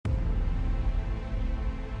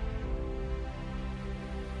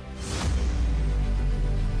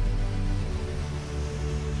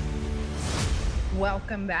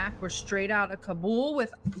welcome back. We're straight out of Kabul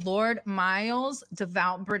with Lord Miles,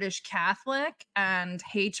 devout British Catholic and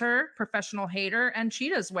hater, professional hater, and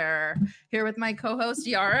cheetahs wearer. Here with my co-host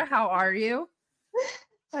Yara. How are you?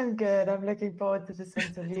 I'm good. I'm looking forward to this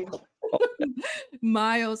interview.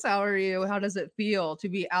 Miles, how are you? How does it feel to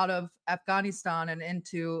be out of Afghanistan and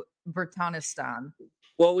into Burtanistan?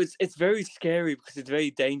 Well, it's very scary because it's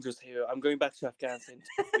very dangerous here. I'm going back to Afghanistan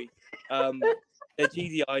in 2 weeks. The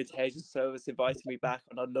GDI intelligence service invited me back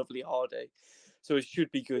on a lovely holiday, so it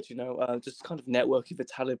should be good. Just kind of networking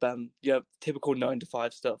with Taliban. Typical 9 to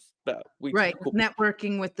 5 stuff. But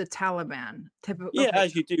networking with the Taliban.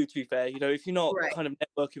 As you do. To be fair, if you're not Right. kind of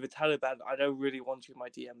networking with Taliban, I don't really want you in my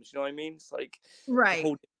DMs. You know what I mean? It's like a Right.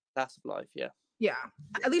 whole different class of life. Yeah. Yeah,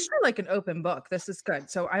 at least you're like an open book. This is good.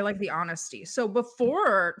 So I like the honesty. So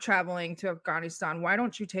before traveling to Afghanistan, why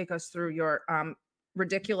don't you take us through your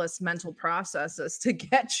ridiculous mental processes to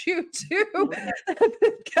get you to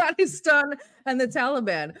Afghanistan and the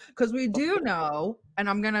Taliban? Because we do know, and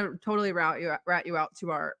I'm gonna totally rat you out to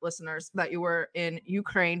our listeners, that you were in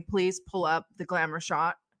Ukraine. Please pull up the glamour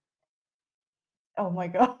shot. Oh my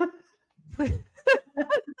god.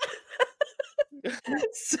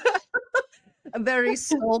 So, a very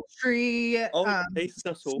sultry,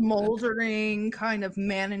 smoldering kind of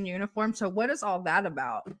man in uniform. So what is all that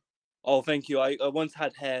about? Oh, thank you. I once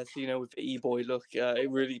had hair, so, with the e-boy look, it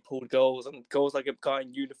really pulled girls, and girls like a guy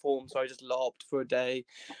in uniform, so I just lobbed for a day.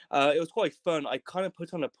 It was quite fun. I kind of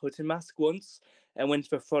put on a Putin mask once and went to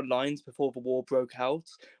the front lines before the war broke out,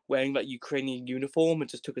 wearing that Ukrainian uniform, and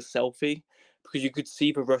just took a selfie because you could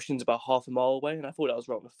see the Russians about half a mile away, and I thought that was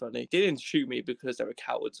rather funny. They didn't shoot me because they were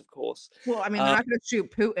cowards, of course. Well, I mean, they're not going to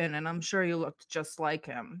shoot Putin, and I'm sure you looked just like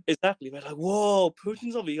him. Exactly. They're like, whoa,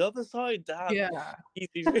 Putin's on the other side. Damn. Yeah.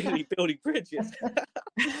 He's really building bridges.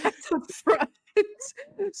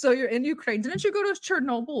 So you're in Ukraine. Didn't you go to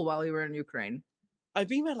Chernobyl while you were in Ukraine? I've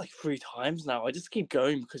been there like 3 times now. I just keep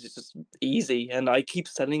going because it's just easy, and I keep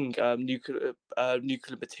selling nuclear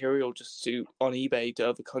material just on eBay to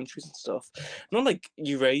other countries and stuff. Not like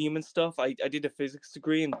uranium and stuff. I did a physics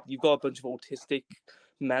degree, and you've got a bunch of autistic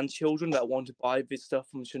man children that want to buy this stuff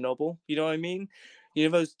from Chernobyl. You know what I mean? You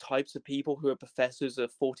know those types of people who are professors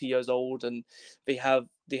at 40 years old and they have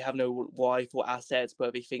no wife or assets,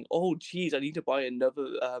 but they think, oh, geez, I need to buy another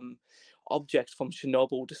object from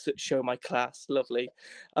Chernobyl to show my class. Lovely.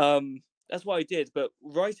 That's what I did. But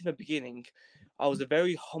right in the beginning, I was a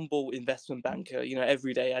very humble investment banker,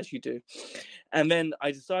 every day as you do. And then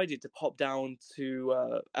I decided to pop down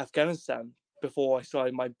to Afghanistan before I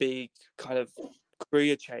started my big kind of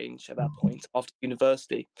career change at that point after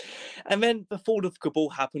university. And then the fall of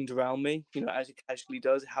Kabul happened around me, as it casually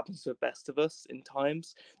does. It happens to the best of us in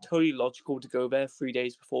times. Totally logical to go there 3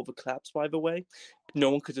 days before the collapse, by the way.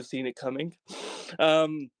 No one could have seen it coming.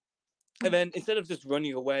 And then instead of just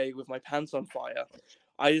running away with my pants on fire,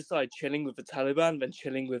 I decided chilling with the Taliban, then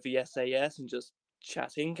chilling with the SAS and just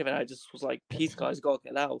chatting. And then I just was like, peace, guys, gotta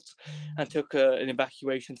get out. And took an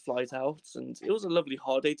evacuation flight out. And it was a lovely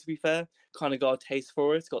holiday, to be fair. Kind of got a taste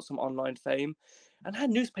for it, got some online fame. And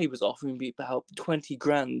had newspapers offering me about 20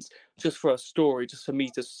 grand just for a story, just for me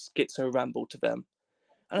to schizo ramble to them.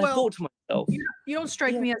 And I thought to myself, you don't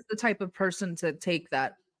strike me as the type of person to take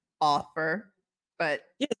that offer, but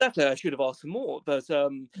yeah, exactly. I should have asked for more, but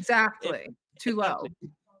too low.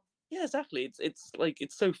 Yeah, exactly.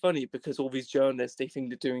 It's so funny because all these journalists, they think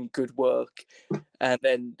they're doing good work, and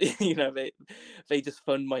then they just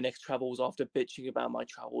fund my next travels after bitching about my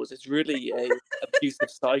travels. It's really a abusive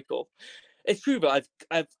cycle. It's true, but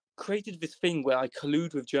I've created this thing where I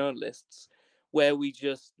collude with journalists, where we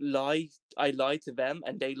just lie. I lie to them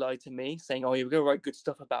and they lie to me, saying, "Oh, you're going to write good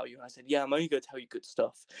stuff about you." And I said, "Yeah, I'm only going to tell you good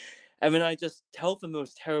stuff." And then I just tell them the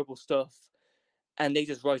most terrible stuff, and they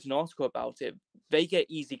just write an article about it. They get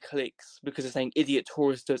easy clicks because they're saying idiot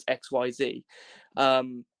tourist does XYZ.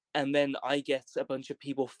 And then I get a bunch of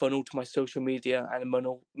people funneled to my social media and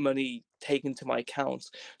money taken to my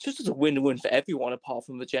accounts. So it's just a win-win for everyone apart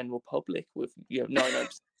from the general public with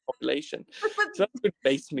 99% population. So that's good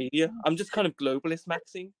base media. I'm just kind of globalist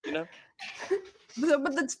maxing,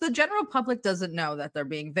 But the general public doesn't know that they're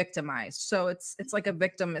being victimized. So it's like a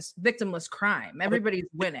victimless crime. Everybody's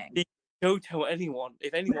winning. Don't tell anyone.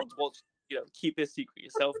 If anyone wants, keep this secret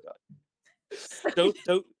yourself, guys.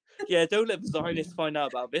 Don't let the Zionists find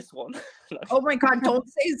out about this one. Oh my God! Don't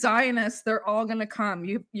say Zionists. They're all gonna come.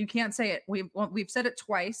 You can't say it. We've said it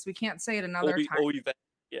twice. We can't say it another time.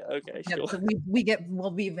 Yeah. Okay. Yeah, sure. so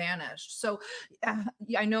we'll be vanished. So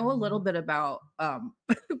I know a little bit about.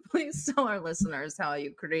 Please tell our listeners how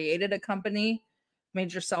you created a company,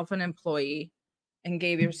 made yourself an employee, and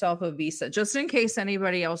gave yourself a visa, just in case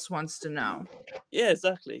anybody else wants to know. Yeah,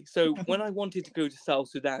 exactly. So when I wanted to go to South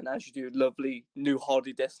Sudan, as you do, lovely new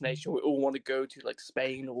holiday destination we all want to go to, like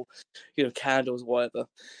Spain or, Canada or whatever.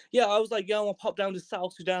 Yeah, I was like, yeah, I'll pop down to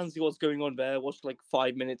South Sudan, see what's going on there, watch like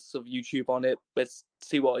 5 minutes of YouTube on it. Let's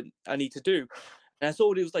see what I need to do. And I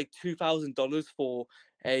saw it was like $2,000 for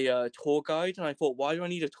a tour guide. And I thought, why do I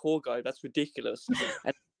need a tour guide? That's ridiculous.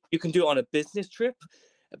 And you can do it on a business trip,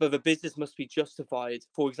 but the business must be justified.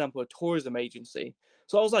 For example, a tourism agency.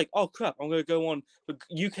 So I was like, oh crap, I'm going to go on the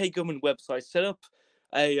UK government website, set up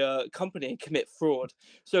a company and commit fraud.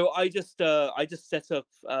 So I just set up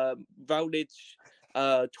Routledge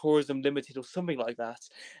Tourism Limited or something like that.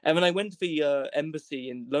 And when I went to the embassy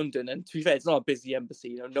in London, and to be fair, it's not a busy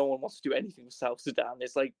embassy. No one wants to do anything with South Sudan.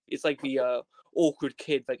 It's like the awkward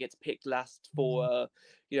kid that gets picked last for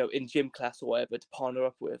in gym class or whatever to partner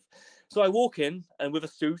up with. So I walk in and with a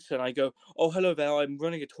suit and I go, oh, hello there, I'm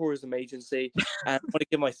running a tourism agency and I want to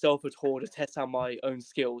give myself a tour to test out my own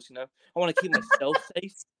skills, I want to keep myself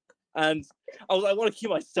safe. And I want to keep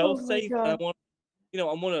myself safe and I want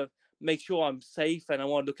to make sure I'm safe and I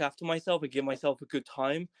want to look after myself and give myself a good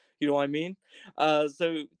time. You know what I mean?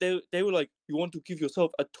 So they were like, you want to give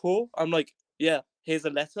yourself a tour? I'm like, yeah, here's a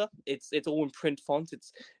letter. It's all in print font.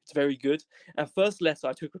 It's very good. And first letter,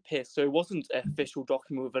 I took a piss. So it wasn't an official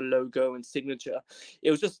document with a logo and signature.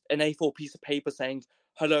 It was just an A4 piece of paper saying,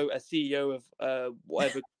 hello, a CEO of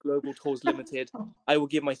whatever Global Tours Limited. I will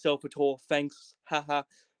give myself a tour. Thanks. Haha.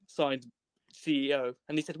 Signed CEO.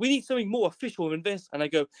 And he said, we need something more official than this. And I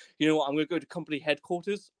go, you know what? I'm going to go to company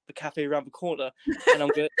headquarters, the cafe around the corner, and I'm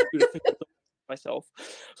going to do the official myself.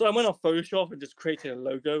 So I went on Photoshop and just created a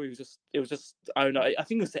logo. It was just I don't know, I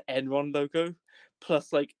think it was the Enron logo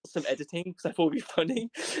plus like some editing because I thought it'd be funny.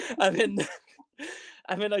 And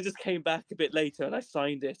then I just came back a bit later and I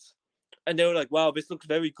signed it. And they were like, wow, this looks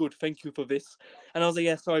very good. Thank you for this. And I was like,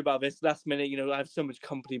 yeah, sorry about this. Last minute, I have so much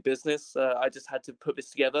company business. I just had to put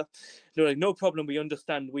this together. They're like, no problem. We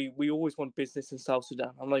understand. We always want business in South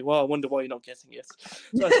Sudan. I'm like, well, I wonder why you're not getting it.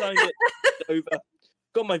 So I signed it over,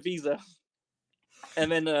 got my visa.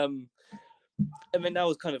 And then that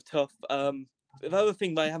was kind of tough. The other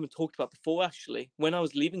thing that I haven't talked about before, actually, when I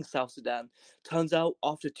was leaving South Sudan, turns out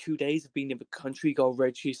after 2 days of being in the country, you got to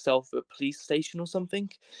register yourself at a police station or something.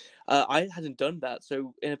 I hadn't done that.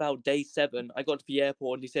 So in about day 7, I got to the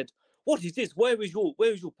airport and he said, what is this? Where is your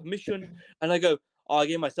permission? And I go, oh, I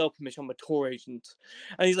gave myself permission. I'm a tour agent.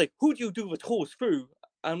 And he's like, who do you do the tours through?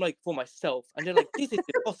 I'm like, for myself. And they're like, this is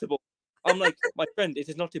impossible. I'm like, my friend, it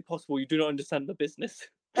is not impossible. You do not understand the business.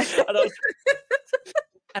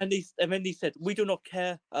 And then he said, we do not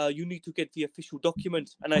care. You need to get the official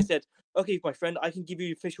document. And I said, okay, my friend, I can give you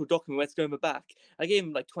the official document. Let's go in the back. I gave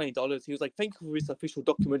him like $20. He was like, thank you for this official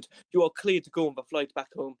document. You are clear to go on the flight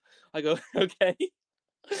back home. I go, okay.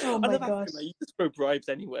 Oh my gosh. You just throw bribes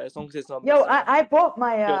anywhere as long as it's not. Yo, I bought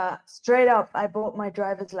my straight up. I bought my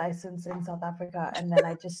driver's license in South Africa, and then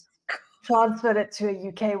I just transferred it to a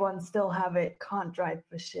UK one. Still have it. Can't drive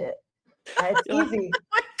for shit. It's easy. Oh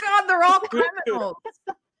my God, they're all criminals.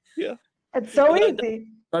 Yeah, it's so easy.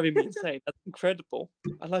 Driving me insane. That's incredible.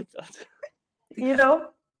 I like that.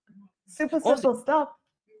 Super simple stuff.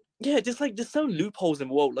 Yeah, there's so loopholes in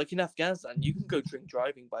the world. Like in Afghanistan, you can go drink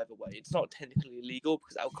driving, by the way. It's not technically illegal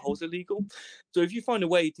because alcohol's illegal. So if you find a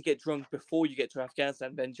way to get drunk before you get to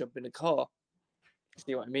Afghanistan, then jump in a car.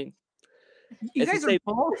 See what I mean? You guys are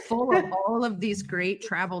both full of all of these great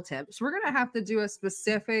travel tips. We're going to have to do a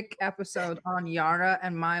specific episode on Yara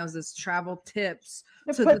and Miles's travel tips.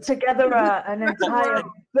 To put together an entire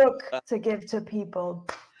book to give to people.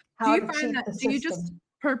 How do you find that? Do you just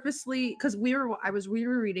purposely, because we were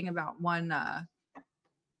reading about one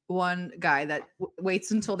guy that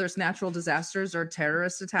waits until there's natural disasters or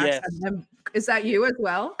terrorist attacks. Yes. And then, is that you as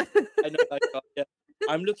well? I know that guy, yeah.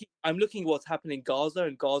 I'm looking what's happening in Gaza,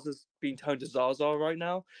 and Gaza's being turned to Zaza right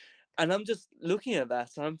now. And I'm just looking at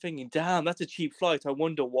that and I'm thinking, damn, that's a cheap flight. I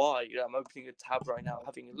wonder why. I'm opening a tab right now,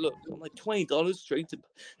 having a look. I'm like, $20 straight to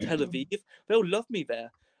Tel Aviv. They'll love me there.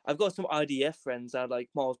 I've got some IDF friends that are like,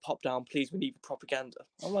 Miles, pop down, please. We need the propaganda.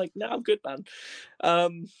 I'm like, no, I'm good, man. I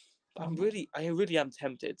really am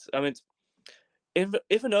tempted. I mean,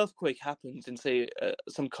 if an earthquake happens in, say,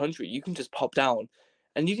 some country, you can just pop down.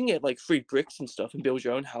 And you can get like free bricks and stuff and build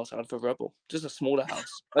your own house out of the rubble. Just a smaller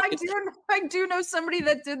house. I do know somebody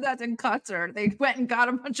that did that in Qatar. They went and got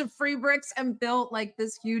a bunch of free bricks and built like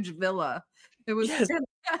this huge villa. It was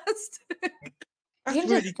fantastic. You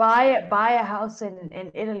can just buy a house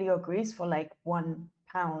in Italy or Greece for like £1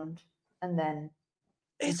 and then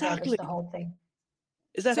exactly the whole thing.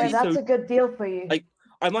 Exactly. So that's a good deal for you. Like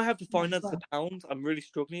I might have to finance the pound. I'm really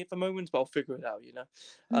struggling at the moment, but I'll figure it out.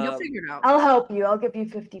 You'll figure it out. I'll help you. I'll give you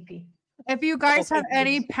 50p. If you guys have thank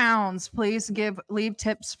you. any pounds, please leave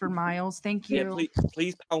tips for Miles. Thank you. Yeah,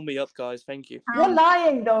 please pound me up, guys. Thank you. You're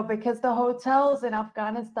lying though, because the hotels in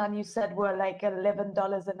Afghanistan you said were like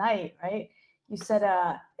 $11 a night, right? You said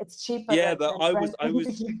it's cheaper. Yeah, but I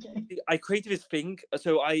I created this thing.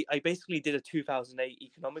 So I basically did a 2008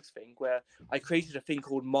 economics thing where I created a thing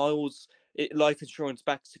called Miles Life Insurance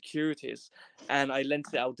Backed Securities, and I lent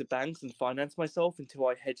it out to banks and financed myself until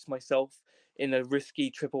I hedged myself in a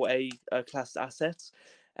risky AAA class assets,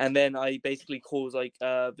 and then I basically caused like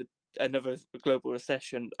another global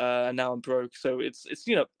recession, and now I'm broke. So it's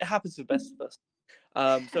it happens to the best of us.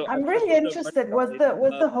 So I'm really interested. Was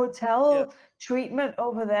the hotel treatment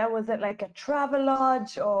over there? Was it like a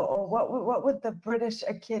Travelodge, or what would the British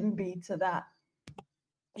akin be to that?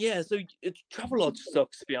 Yeah, so Travelodge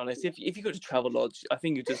sucks, to be honest. If you go to Travelodge, I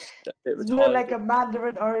think you're just a bit Is retired. it like a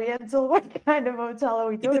Mandarin Oriental? What kind of hotel are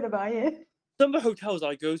we talking about here? Some of the hotels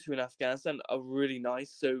I go to in Afghanistan are really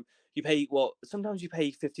nice. So you pay sometimes you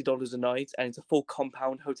pay $50 a night, and it's a full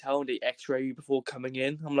compound hotel, and they X-ray you before coming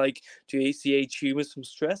in. I'm like, do you see tumors from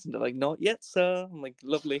stress? And they're like, not yet, sir. I'm like,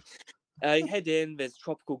 lovely. I head in, there's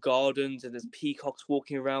tropical gardens and there's peacocks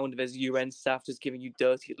walking around. There's UN staff just giving you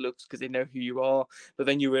dirty looks because they know who you are. But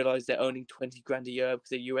then you realize they're earning 20 grand a year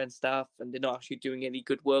because they're UN staff and they're not actually doing any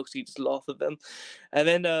good work. So you just laugh at them. And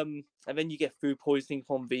then you get food poisoning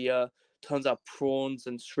from the, turns out prawns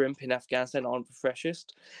and shrimp in Afghanistan aren't the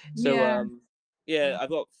freshest. So, yeah, I've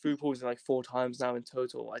got food poisoning like 4 times now in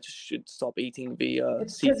total. I just should stop eating the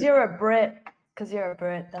It's because you're a Brit. Because you're a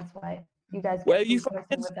Brit, that's why. You guys Where are get you food from?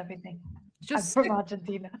 poisoning with everything. Just I'm from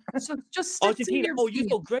Argentina. So just stick Argentina. to You've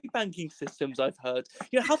got great banking systems, I've heard.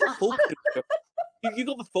 How the Falklands? You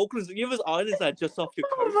got the Falklands. You have those islands that are just off your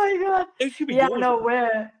coast. Oh my god! Those should be Yeah, yours. no,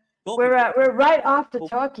 we're right after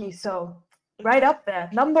Turkey, so right up there.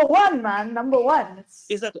 Number 1, man. Number 1. It's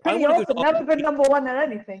pretty awesome. Never been number 1 at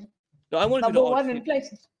anything. No, I want to number go to 1 in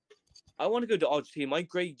places. I want to go to Argentina. My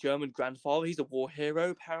great German grandfather, he's a war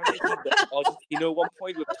hero. Apparently, he went to Argentina at one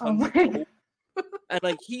point with tons of gold. And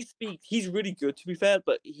like he's really good, to be fair,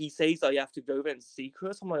 but he says I have to go there and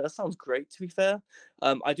secret. I'm like, that sounds great, to be fair.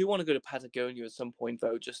 I do want to go to Patagonia at some point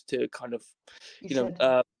though, just to kind of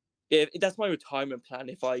that's my retirement plan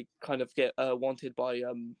if I kind of get wanted by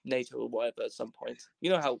NATO or whatever at some point.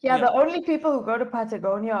 You know how the only people who go to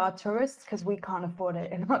Patagonia are tourists because we can't afford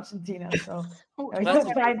it in Argentina. So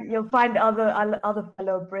you'll find other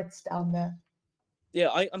fellow Brits down there. Yeah,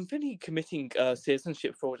 I'm thinking committing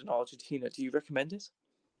citizenship fraud in Argentina. Do you recommend it?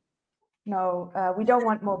 No, we don't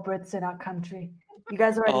want more Brits in our country. You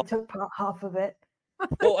guys already took half of it.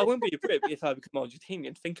 Well, I won't be a Brit if I become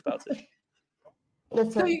Argentinian. Think about it.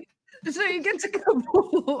 Listen. So you get to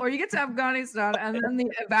Kabul or you get to Afghanistan and then the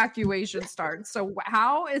evacuation starts. So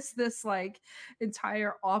how is this like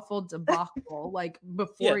entire awful debacle like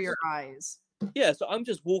before your eyes? Yeah, so I'm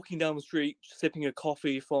just walking down the street, sipping a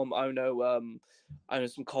coffee from I don't know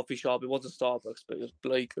some coffee shop. It wasn't Starbucks, but it was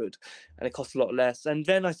bloody good, and it cost a lot less. And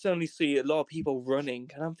then I suddenly see a lot of people running,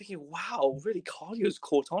 and I'm thinking, wow, really, cardio's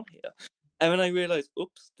caught on here. And then I realize,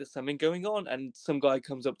 oops, there's something going on. And some guy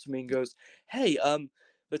comes up to me and goes, hey,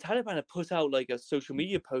 the Taliban have put out like a social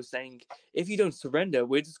media post saying, if you don't surrender,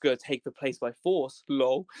 we're just going to take the place by force,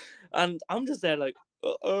 lol. And I'm just there like,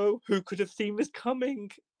 uh-oh, who could have seen this coming?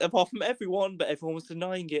 Apart from everyone, but everyone was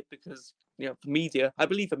denying it because, the media, I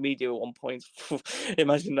believe the media at one point,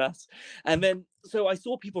 imagine that. And then, so I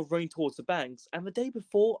saw people running towards the banks, and the day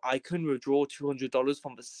before, I couldn't withdraw $200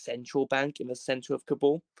 from the central bank in the center of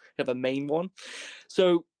Kabul, the main one.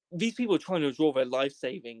 So these people are trying to withdraw their life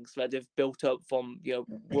savings that they've built up from,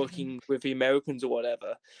 working with the Americans or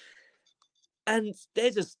whatever. And they're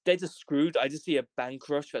just screwed. I just see a bank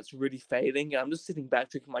rush that's really failing. I'm just sitting back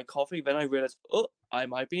drinking my coffee. Then I realize, I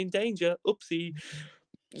might be in danger. Oopsie.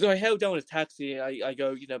 So I held down a taxi. I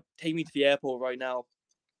go, take me to the airport right now.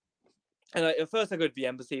 And at first I go to the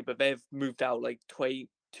embassy, but they've moved out like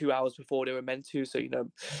 22 hours before they were meant to. So,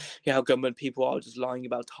 how government people are just lying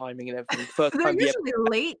about timing and everything. They're usually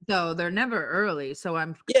late though. They're never early. So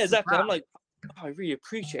exactly. Surprised. I'm like, I really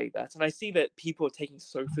appreciate that. And I see that people are taking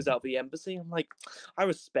sofas out of the embassy. I'm like, I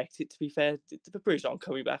respect it, to be fair. The British aren't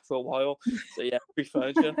coming back for a while. So yeah, free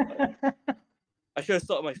furniture. I should have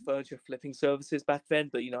started my furniture flipping services back then,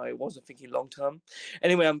 but I wasn't thinking long term.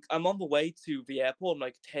 Anyway, I'm on the way to the airport. I'm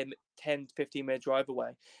like 10, 15 minute drive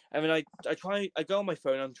away. And then I go on my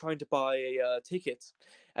phone, I'm trying to buy a ticket.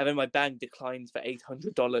 And then my bank declines for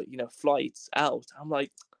 $800, flights out. I'm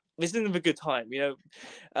like, this isn't a good time,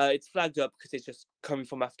 it's flagged up because it's just coming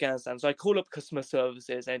from Afghanistan. So I call up customer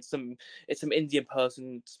services, and it's some Indian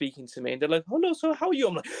person speaking to me, and they're like, "Hello, sir, how are you?"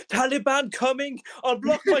 I'm like, "Taliban coming!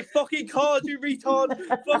 Unblock my fucking card, you retard!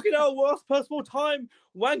 Fucking hell, worst possible time,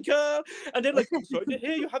 wanker!" And they're like, "Sorry to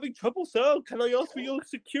hear you're having trouble, sir. Can I ask for your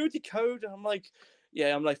security code?" And I'm like,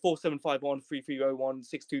 yeah, I'm like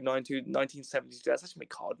 4751-3301-6292-1972. That's actually my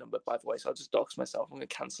card number, by the way, so I'll just dox myself. I'm gonna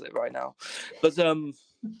cancel it right now. But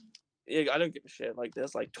yeah, I don't give a shit. Like,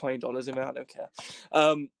 there's like $20 in there. I don't care.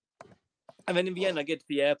 And then in the end, I get to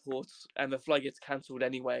the airport, and the flight gets cancelled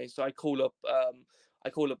anyway. So I call up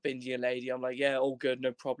the Indian lady. I'm like, "Yeah, all good,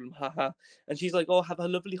 no problem, haha." And she's like, "Oh, have a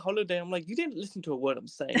lovely holiday." I'm like, "You didn't listen to a word I'm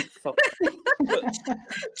saying." Fuck.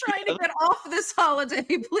 Trying to get off this holiday,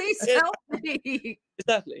 please help me.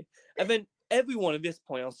 Exactly. And then everyone at this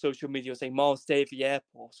point on social media was saying, "Miles, stay at the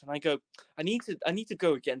airport." And I go, I need to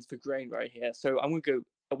go against the grain right here. So I'm gonna go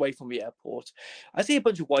away from the airport. I see a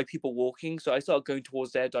bunch of white people walking, so I start going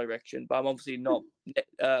towards their direction, but I'm obviously not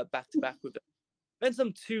back to back with them. Then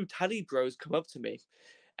some two tally bros come up to me,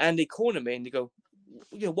 and they corner me, and they go,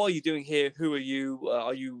 "What are you doing here? Who are you?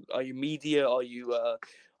 Are you media? Are you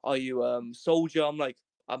soldier?" I'm like,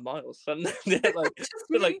 "I'm Miles." And they're like,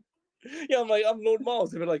 "Yeah." I'm like, "I'm Lord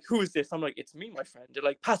Miles." And they're like, "Who is this?" I'm like, "It's me, my friend." They're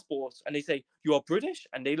like, "Passport." And they say, "You are British?"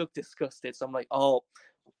 And they look disgusted. So I'm like, "Oh,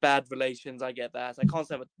 bad relations. I get that. I can't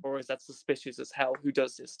say I'm a tourist. That's suspicious as hell. Who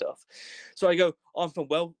does this stuff?" So I go, "I'm from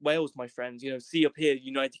Wales, my friends. See up here,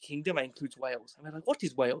 United Kingdom, that includes Wales." And they're like, "What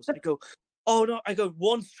is Wales?" I go, "Oh no." I go,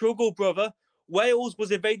 "One struggle, brother. Wales was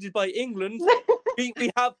invaded by England.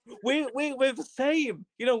 We're the same.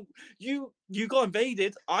 You got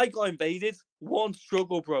invaded. I got invaded. One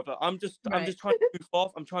struggle, brother. I'm just trying to goof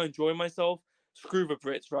off. I'm trying to enjoy myself. Screw the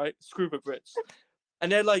Brits, right? Screw the Brits." And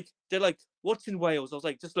they're like, "What's in Wales?" I was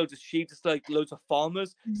like, "Just loads of sheep, just like loads of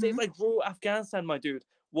farmers." So it's like rural Afghanistan, my dude.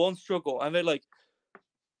 One struggle. And they're like,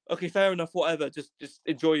 "Okay, fair enough, whatever. Just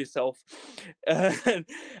enjoy yourself." And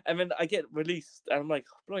then I get released, and I'm like,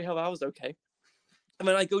 "Bloody hell, that was okay." And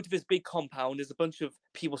then I go to this big compound. There's a bunch of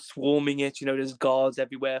people swarming it. There's guards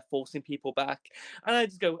everywhere forcing people back. And I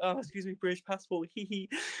just go, "Oh, excuse me, British passport, hee hee."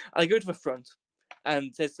 I go to the front,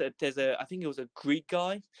 and there's a I think it was a Greek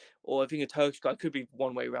guy, or I think a Turkish guy. Could be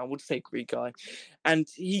one way around. We'll just say Greek guy. And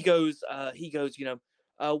he goes, "What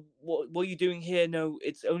are you doing here? No,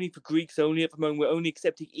 it's only for Greeks only at the moment. We're only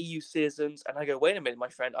accepting EU citizens." And I go, "Wait a minute, my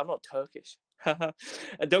friend. I'm not Turkish."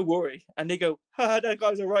 And don't worry. And they go, "That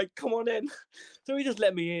guy's all right. Come on in." So he just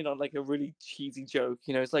let me in on like a really cheesy joke.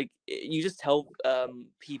 It's like you just tell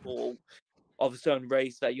people of a certain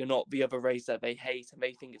race that you're not the other race that they hate, and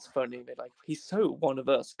they think it's funny. They're like, "He's so one of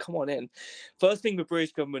us. Come on in." First thing the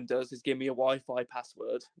British government does is give me a Wi-Fi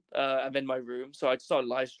password, and then my room. So I started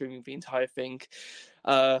live streaming the entire thing.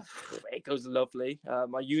 It goes lovely.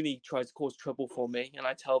 My uni tries to cause trouble for me, and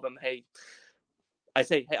I tell them, "Hey," I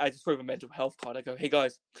say, "Hey," I just throw a mental health card. I go, "Hey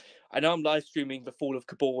guys, I know I'm live streaming the fall of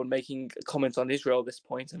Kabul and making comments on Israel at this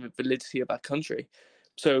point and the validity of that country.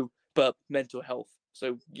 But mental health.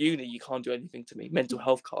 So uni, you can't do anything to me. Mental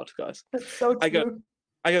health card, guys." That's so true.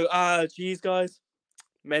 I go, geez, guys,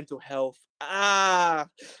 mental health.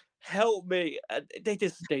 Help me. They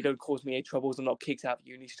don't cause me any troubles. I'm not kicked out of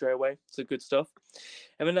uni straight away. So good stuff.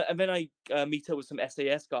 And then I meet up with some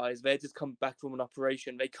SAS guys. They just come back from an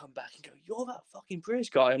operation. They come back and go, "You're that fucking British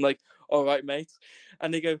guy." I'm like, "All right, mate."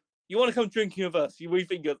 And they go, "You want to come drinking with us? We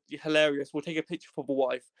think you're hilarious. We'll take a picture for the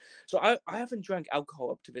wife." So I haven't drank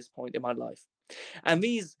alcohol up to this point in my life. And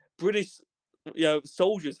these British,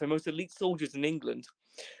 soldiers, the most elite soldiers in England,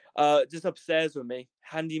 just upstairs with me,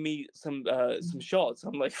 handing me some shots.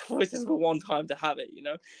 I'm like, "This is the one time to have it,"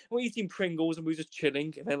 We're eating Pringles and we're just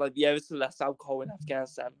chilling. And they're like, "Yeah, this is less alcohol in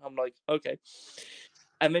Afghanistan." I'm like, "Okay."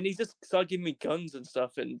 And then he just started giving me guns and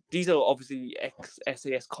stuff. And these are obviously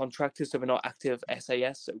ex-SAS contractors, so they're not active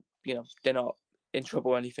SAS. So, they're not in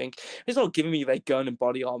trouble or anything. It's not giving me their gun and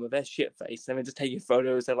body armor. They're shit-faced. And they're just taking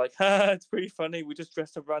photos. They're like, "It's pretty funny. We just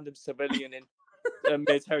dressed a random civilian in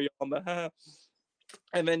military armor."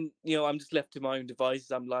 And then, I'm just left to my own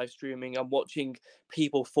devices. I'm live streaming. I'm watching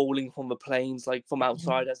people falling from the planes, like from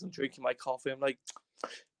outside as I'm drinking my coffee. I'm like,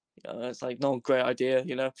 it's like not a great idea,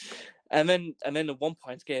 And then at one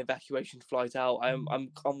point to get an evacuation flight out, I'm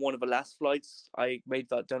on one of the last flights. I made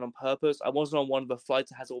that done on purpose. I wasn't on one of the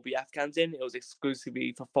flights that has all the Afghans in. It was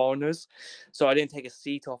exclusively for foreigners. So I didn't take a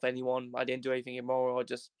seat off anyone. I didn't do anything immoral. I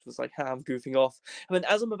just was like, I'm goofing off. And then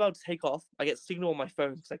as I'm about to take off, I get signal on my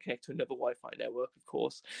phone because I connect to another Wi-Fi network, of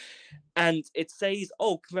course. And it says,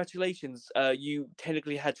 oh, congratulations, you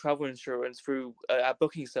technically had travel insurance through our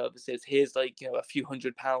booking services. Here's like, a few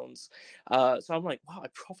 £100. So I'm like, wow, I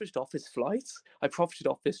profited off this flight. I profited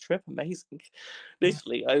off this trip. Amazing.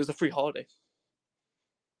 Literally, it was a free holiday.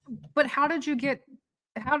 But how did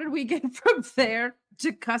we get from there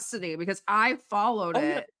to custody? Because I followed it.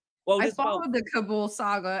 Yeah. Well, I followed the Kabul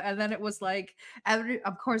saga, and then it was like,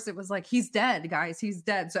 of course, it was like, he's dead, guys, he's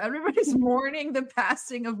dead. So everybody's mourning the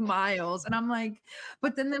passing of Miles, and I'm like,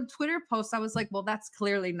 but then the Twitter post, I was like, well, that's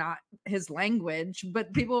clearly not his language.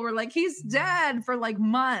 But people were like, he's dead for like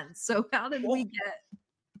months. So how did we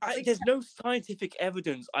get? There's no scientific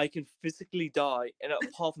evidence I can physically die,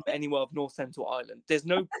 apart from anywhere of North Central Ireland. There's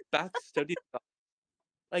no back study.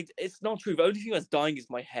 Like, it's not true. The only thing that's dying is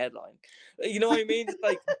my hairline. You know what I mean? It's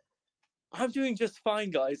like, I'm doing just fine,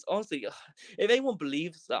 guys. Honestly, if anyone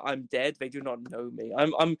believes that I'm dead, they do not know me.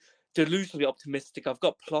 I'm delusionally optimistic. I've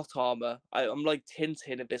got plot armor. I'm like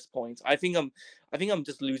Tintin at this point. I think I'm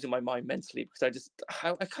just losing my mind mentally because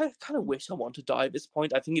I kind of wish I want to die at this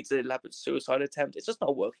point. I think it's an elaborate suicide attempt. It's just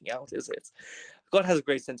not working out, is it? God has a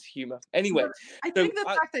great sense of humor. Anyway, I think the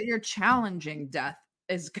fact that you're challenging death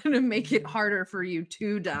is going to make it harder for you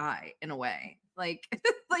to die in a way. Like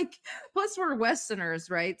plus we're Westerners,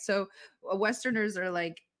 right? So Westerners are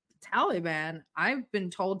like, Taliban, I've been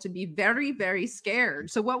told to be very, very scared.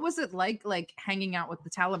 So what was it like hanging out with the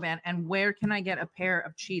Taliban, and where can I get a pair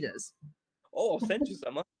of cheetahs? Oh, I'll send you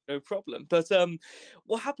some, no problem. But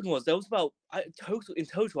what happened was there was in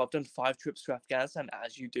total I've done 5 trips to Afghanistan,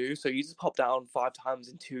 as you do. So you just pop down 5 times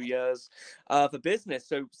in 2 years for business.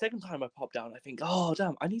 So second time I popped down, I think, oh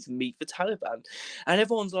damn, I need to meet the Taliban, and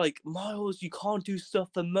everyone's like, Miles, you can't do stuff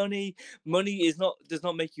for money. Money does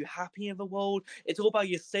not make you happy in the world. It's all about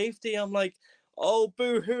your safety. I'm like, oh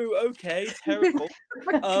boo-hoo, okay, terrible.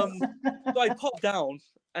 So I popped down.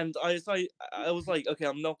 And I was like, okay,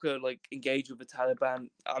 I'm not gonna like engage with the Taliban.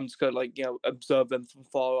 I'm just gonna observe them from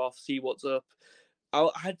far off, see what's up. I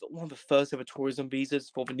had one of the first ever tourism visas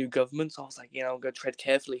for the new government, so I was like, I'm gonna tread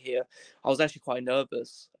carefully here. I was actually quite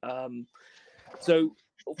nervous. So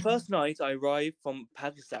first night I arrived from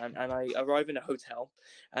Pakistan, and I arrive in a hotel,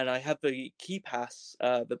 and I have the key pass,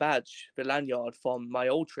 the badge, the lanyard from my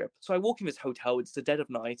old trip. So I walk in this hotel. It's the dead of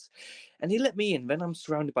night, and he let me in. Then I'm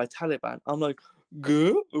surrounded by Taliban. I'm like,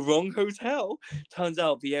 good, wrong hotel. Turns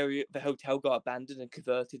out the hotel got abandoned and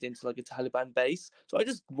converted into like a Taliban base. So I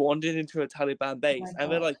just wandered into a Taliban base,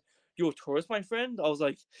 and they're like, "You're a tourist, my friend?" I was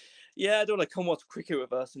like, "Yeah." They're like, "Come watch cricket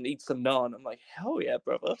with us and eat some naan." I'm like, "Hell yeah,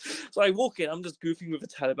 brother!" So I walk in. I'm just goofing with the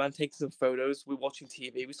Taliban, taking some photos. We're watching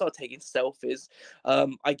TV. We start taking selfies.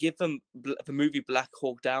 I give them the movie Black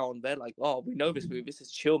Hawk Down. They're like, "Oh, we know this movie. This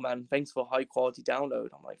is chill, man. Thanks for high quality download."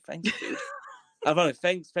 I'm like, "Thanks, dude." I'm like,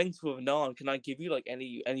 thanks for the naan. Can I give you like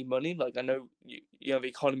any money? Like, I know the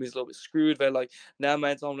economy is a little bit screwed. They're like, nah,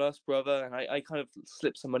 man, it's on us, brother. And I kind of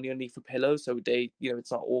slip some money underneath the pillow so they,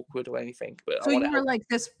 it's not awkward or anything. But so you were like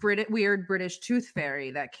this weird British tooth fairy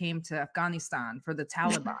that came to Afghanistan for the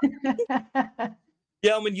Taliban.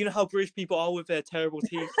 Yeah, I mean, you know how British people are with their terrible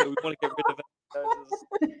teeth, so we want to get rid of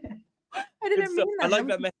it. I didn't mean that. I like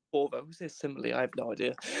that metaphor though. Who's this simile? I have no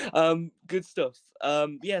idea. Good stuff.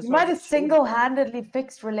 Yeah. You might have single-handedly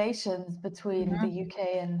fixed relations between the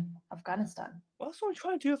UK and Afghanistan. Well, that's what I'm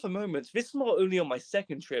trying to do at the moment. This is not only on my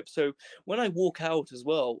second trip. So when I walk out as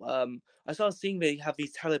well, I started seeing they have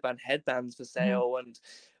these Taliban headbands for sale and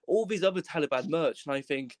all these other Taliban merch, and I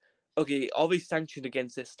think, okay, are we sanctioned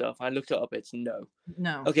against this stuff? I looked it up. It's no.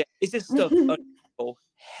 Okay, is this stuff unethical?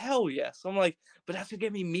 Hell yes. I'm like, but that's gonna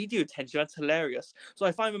get me media attention. That's hilarious. So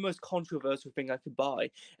I find the most controversial thing I could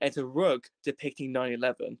buy, and it's a rug depicting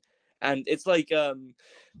 9/11. And it's like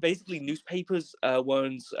basically newspapers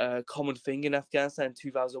weren't a common thing in Afghanistan in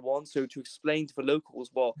 2001. So to explain to the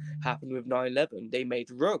locals what happened with 9/11, they made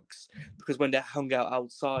rugs because when they're hung out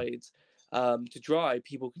outside to dry,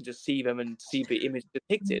 people can just see them and see the image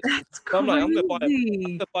depicted. That's so crazy. I'm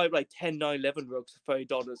gonna buy like 10 9/11 rugs for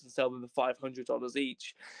 $30 and sell them for $500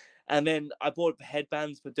 each. And then I bought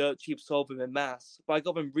headbands for dirt cheap, sold them in mass. But I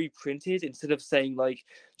got them reprinted instead of saying like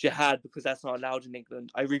jihad because that's not allowed in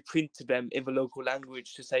England. I reprinted them in the local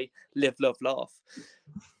language to say live, love, laugh.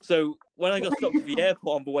 So when I got stopped at the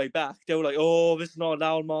airport on the way back, they were like, "Oh, this is not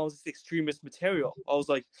allowed, Miles. It's extremist material." I was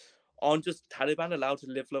like, "Aren't just Taliban allowed to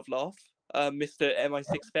live, love, laugh?" Mr.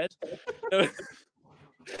 MI6 Fed.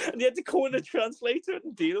 And you had to call in a translator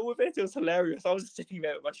and deal with it. It was hilarious. I was sitting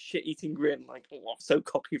there with my shit-eating grin, like, oh, I'm so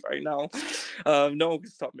cocky right now. No one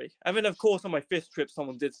could stop me. And then, of course, on my 5th trip,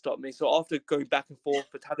 someone did stop me. So after going back and forth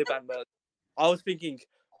for Taliban murder, I was thinking,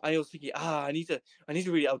 I need to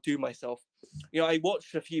really outdo myself. You know, I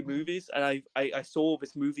watched a few movies, and I saw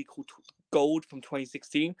this movie called Gold from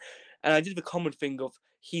 2016, and I did the common thing of,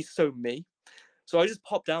 he's so me. So I just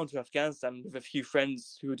popped down to Afghanistan with a few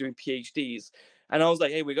friends who were doing PhDs, and I was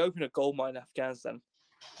like, hey, we're going to open a gold mine in Afghanistan.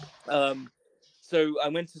 So I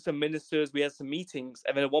went to some ministers, we had some meetings,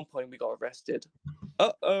 and then at one point we got arrested.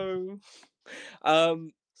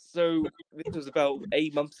 So this was about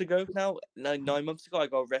 8 months ago now, 9 months ago, I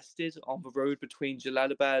got arrested on the road between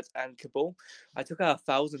Jalalabad and Kabul. I took out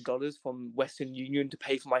 $1,000 from Western Union to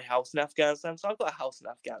pay for my house in Afghanistan. So I've got a house in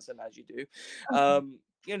Afghanistan, as you do.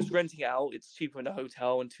 You know, just renting it out. It's cheaper in a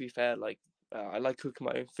hotel, and to be fair, like, I like cooking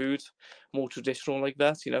my own food, more traditional like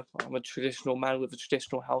that. You know, I'm a traditional man with a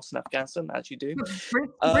traditional house in Afghanistan, as you do.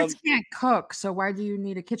 Brits can't cook, so why do you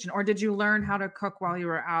need a kitchen? Or did you learn how to cook while you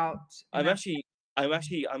were out? I'm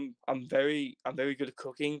very good at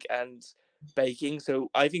cooking and baking.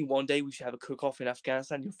 So I think one day we should have a cook-off in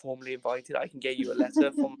Afghanistan. You're formally invited. I can get you a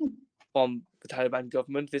letter from the Taliban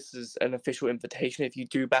government. This is an official invitation. If you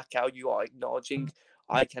do back out, you are acknowledging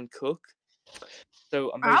I can cook.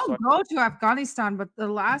 So I'll go to Afghanistan, but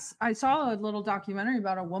I saw a little documentary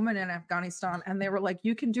about a woman in Afghanistan, and they were like,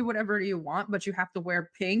 you can do whatever you want, but you have to wear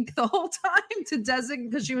pink the whole time to designate,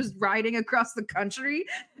 because she was riding across the country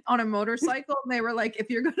on a motorcycle. And they were like, if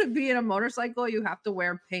you're going to be in a motorcycle, you have to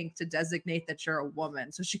wear pink to designate that you're a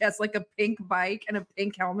woman. So she has like a pink bike and a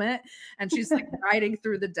pink helmet, and she's like riding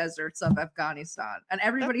through the deserts of Afghanistan, and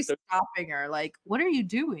everybody's stopping her like, what are you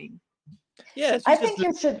doing? Yeah, I think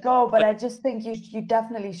you should go, but I just think you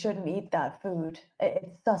definitely shouldn't eat that food.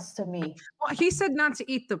 It's sus to me. Well, he said not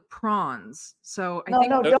to eat the prawns, so I think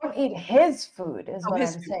don't eat his food. Is what I'm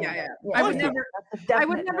saying. Yeah. I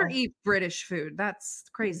would never eat British food. That's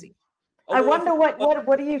crazy. I wonder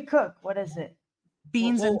what do you cook? What is it?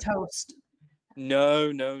 Beans and toast.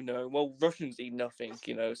 No. Well, Russians eat nothing,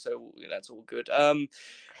 you know, so that's all good.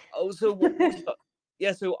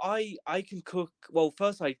 Yeah, so I can cook. Well,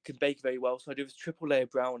 first I can bake very well. So I do this triple layer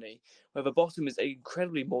brownie where the bottom is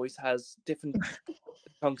incredibly moist, has different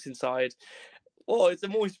chunks inside. Oh, it's a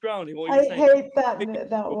moist brownie. What are you saying? I hate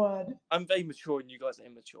that one. I'm very mature, and you guys are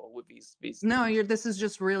immature with these. No, this is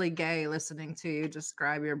just really gay listening to you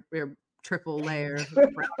describe your triple layer.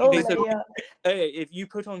 Hey, if you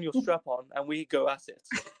put on your strap on and we go at it,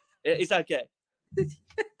 is that gay?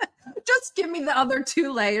 Just give me the other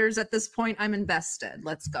 2 layers at this point. I'm invested.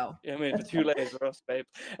 Let's go. Yeah, I mean, the 2 layers are us, babe.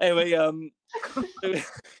 Anyway,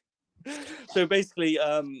 so basically,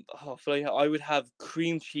 I would have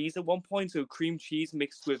cream cheese at one point. So cream cheese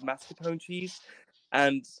mixed with mascarpone cheese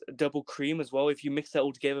and double cream as well. If you mix that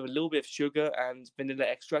all together with a little bit of sugar and vanilla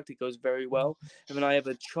extract, it goes very well. And then I have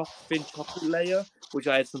a thin chocolate layer, which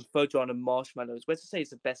I had some fudge on and marshmallows. Where to say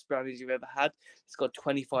it's the best brownies you've ever had. It's got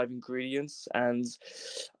 25 ingredients, and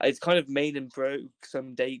it's kind of made and broke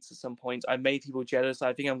some dates at some point. I made people jealous.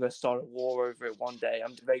 I think I'm going to start a war over it one day.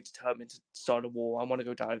 I'm very determined to start a war. I want to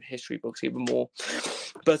go down in history books even more.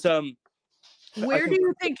 But where do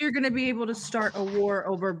you think you're going to be able to start a war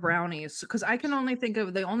over brownies? Because I can only think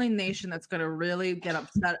of the only nation that's going to really get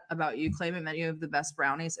upset about you claiming that you have the best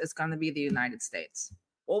brownies is going to be the United States.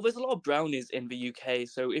 Well, there's a lot of brownies in the UK,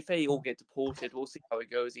 so if they all get deported, we'll see how it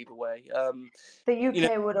goes either way. The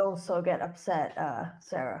UK would also get upset,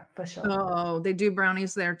 Sarah, for sure. Oh, they do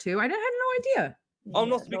brownies there too? I had no idea. I'm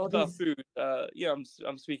not speaking about food.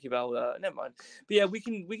 I'm speaking about never mind. But yeah, we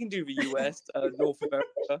can do the US, North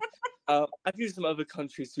America. I've used some other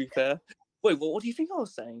countries to be fair. Wait, what do you think I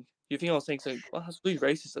was saying? You think I was saying so? Well, that's really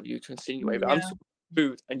racist of you to insinuate. I'm talking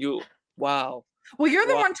food, and you're wow. Well, you're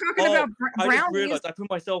the one talking about brownies. I just realized I put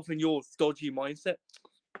myself in your dodgy mindset.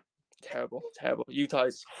 Terrible. You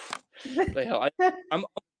guys.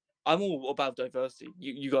 I'm all about diversity.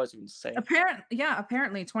 You guys are insane.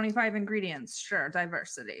 Apparently 25 ingredients. Sure,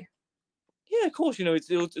 diversity. Yeah, of course. You know,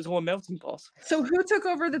 it's all a melting pot. So who took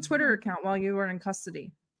over the Twitter account while you were in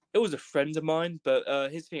custody? It was a friend of mine,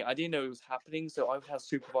 but his thing, I didn't know it was happening, so I would have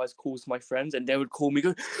supervised calls to my friends, and they would call me,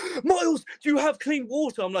 go, Miles, do you have clean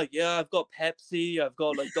water? I'm like, yeah, I've got Pepsi, I've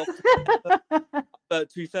got like Dr. Pepper. But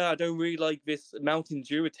to be fair, I don't really like this Mountain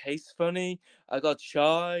Dew. It tastes funny. I got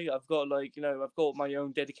chai. I've got I've got my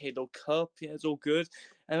own dedicated little cup. Yeah, it's all good.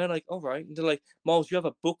 And they're like, all right. And they're like, Miles, you have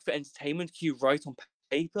a book for entertainment. Can you write on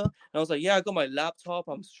paper. And I was like, yeah, I got my laptop.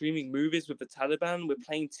 I'm streaming movies with the Taliban. We're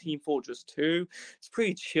playing Team Fortress 2. It's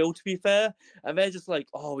pretty chill, to be fair. And they're just like,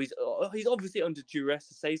 oh, he's obviously under duress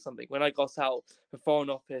to say something. When I got out the Foreign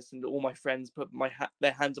Office and all my friends put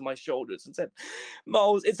their hands on my shoulders and said,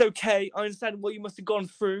 Miles, it's okay. I understand what you must have gone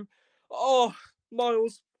through. Oh,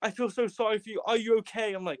 Miles, I feel so sorry for you. Are you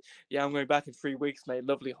okay? I'm like, yeah, I'm going back in 3 weeks, mate.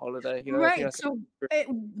 Lovely holiday. You know, Right. So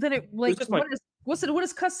what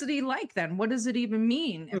is custody like then? What does it even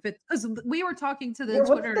mean? If it's because we were talking to the Yeah, what's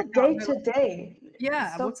Twitter the account, day to day?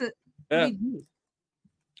 yeah, So what's it? Yeah. What do you do?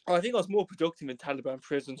 I think I was more productive in Taliban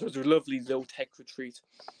prison, so it was a lovely little tech retreat.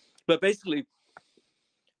 But basically,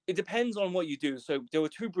 it depends on what you do. So there were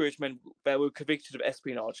 2 British men that were convicted of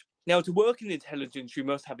espionage. Now, to work in intelligence, you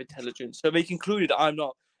must have intelligence. So they concluded I'm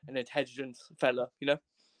not an intelligent fella, you know?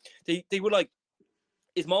 They were like,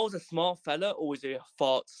 is Miles a smart fella or is he a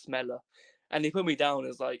fart smeller? And they put me down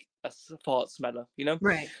as like a fart smeller, you know?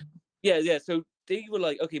 Right. Yeah. So they were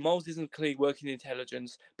like, okay, Miles isn't clearly working in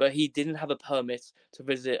intelligence, but he didn't have a permit to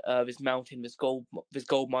visit this mountain, this gold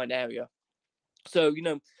mine area. So, you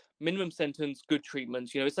know, minimum sentence, good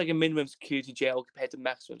treatment. You know, it's like a minimum security jail compared to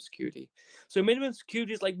maximum security. So minimum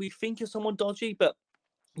security is like, we think you're someone dodgy, but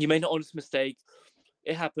you made an honest mistake.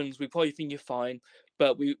 It happens. We probably think you're fine,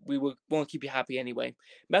 but we want to keep you happy anyway.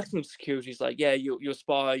 Maximum security is like, yeah, you're a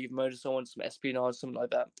spy, you've murdered someone, some espionage, something like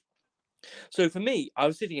that. So for me, I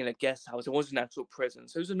was sitting in a guest house. It wasn't an actual prison,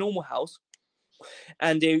 so it was a normal house.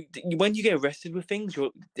 And when you get arrested with things,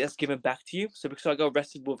 that's given back to you. So because I got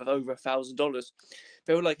arrested with over $1,000,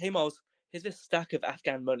 they were like, "Hey, Miles, here's this stack of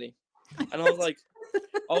Afghan money," and I was like,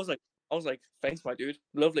 "Thanks, my dude.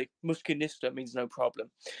 Lovely. Mushkinista means no problem."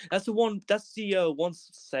 That's the one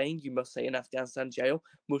saying you must say in Afghanistan jail.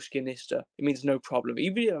 Mushkinista. It means no problem.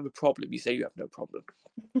 Even if you have a problem, you say you have no problem.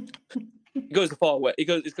 It goes a far way. It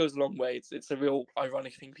goes a long way. It's a real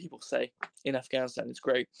ironic thing people say in Afghanistan. It's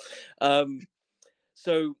great.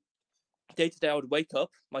 So day to day, I would wake up.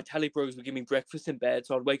 My tally bros would give me breakfast in bed,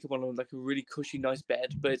 so I'd wake up on like a really cushy, nice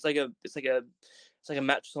bed. But it's like a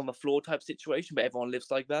mattress on the floor type situation. But everyone lives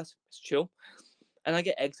like that. It's chill. And I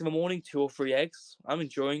get eggs in the morning, 2 or 3 eggs. I'm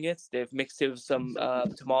enjoying it. They've mixed it with some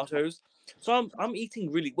tomatoes, so I'm eating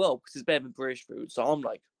really well because it's better than British food. So I'm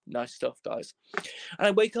like, nice stuff, guys. And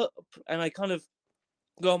I wake up and I kind of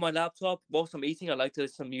go on my laptop whilst I'm eating. I like to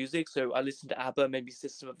listen to music, so I listen to ABBA, maybe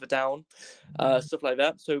System of a Down, stuff like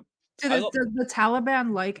that. So Does the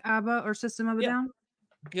Taliban like ABBA or System of a Down?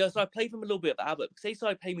 Yeah, so I played them a little bit of ABBA. Say, so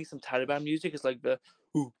I play me some Taliban music. It's like the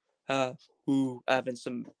and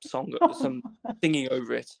some song, some singing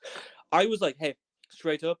over it. I was like, hey,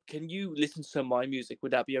 straight up, can you listen to some of my music?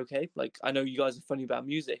 Would that be okay? Like, I know you guys are funny about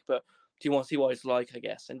music, but do you want to see what it's like, I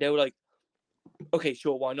guess? And they were like, okay,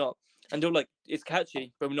 sure, why not? And they were like, it's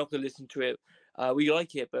catchy, but we're not going to listen to it. We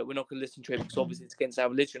like it, but we're not going to listen to it because obviously it's against our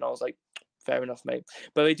religion. I was like, fair enough, mate.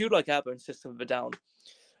 But they do like ABBA and System of a Down.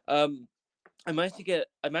 I managed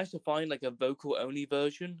to find like a vocal only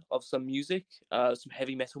version of some music, some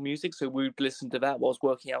heavy metal music. So we would listen to that whilst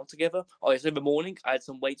working out together. So in the morning, I had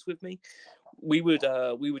some weights with me. We would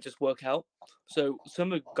just work out. So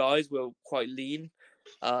some of the guys were quite lean,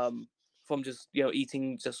 from just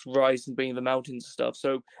eating just rice and being in the mountains and stuff.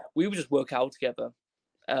 So we would just work out together,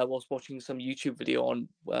 whilst watching some YouTube video on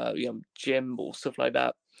gym or stuff like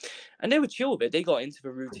that. And they were chill with it. They got into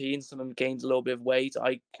the routine. Some of them gained a little bit of weight.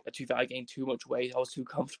 I gained too much weight. I was too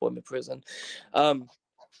comfortable in the prison. It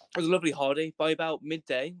was a lovely holiday. By about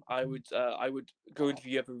midday, I would go into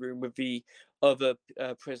the other room with the other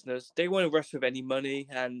prisoners. They weren't rushed with any money,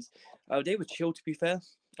 and they were chill, to be fair.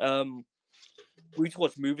 We used to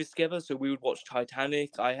watch movies together, so we would watch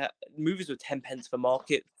Titanic. Movies were 10 pence per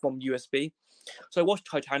market from USB. So I watched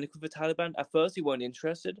Titanic with the Taliban. At first, they weren't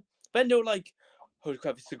interested. Then they were like, holy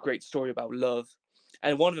crap, it's a great story about love.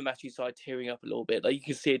 And one of them actually started tearing up a little bit. Like, you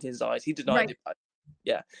can see it in his eyes. He denied it.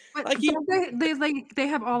 Yeah. But like they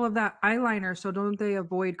have all of that eyeliner, so don't they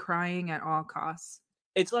avoid crying at all costs?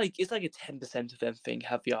 It's like a 10% of them thing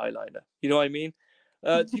have the eyeliner. You know what I mean?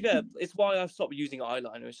 To be fair, it's why I've stopped using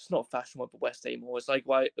eyeliner. It's just not fashionable at the West anymore. It's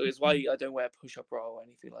why I don't wear push-up bra or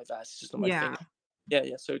anything like that. It's just not my thing.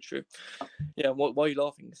 Yeah, so true. Yeah, why are you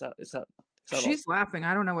laughing? Is that she's laughing?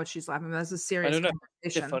 I don't know what she's laughing about. That's a serious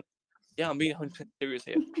conversation. Yeah, I'm being 100% serious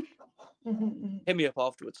here. Hit me up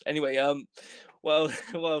afterwards. Anyway, what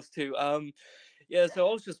else too? Yeah, so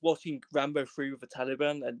I was just watching Rambo 3 with the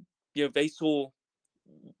Taliban, and they saw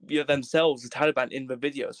themselves, the Taliban, in the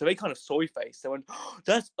video, so they kind of soy faced. They went, oh,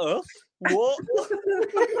 "That's us? What?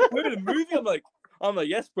 We're in a movie?" I'm like,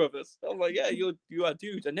 yes, brothers. I'm like, yeah, you are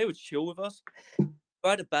dudes, and they would chill with us. If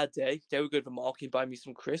I had a bad day, they would go to the market and buy me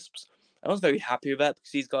some crisps. I was very happy with that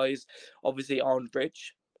because these guys obviously aren't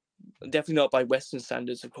rich, definitely not by Western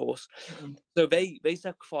standards, of course. So they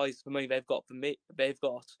sacrifice the money they've got to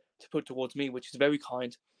put towards me, which is very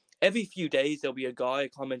kind. Every few days there'll be a guy, I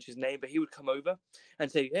can't mention his name, but he would come over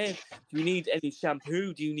and say, "Hey, do you need any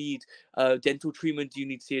shampoo? Do you need dental treatment? Do you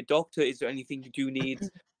need to see a doctor? Is there anything you do need?"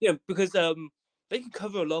 Because they can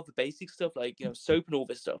cover a lot of the basic stuff like soap and all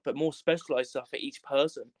this stuff, but more specialized stuff for each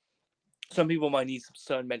person. Some people might need some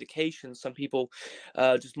certain medications. Some people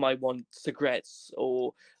just might want cigarettes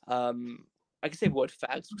or I can say the word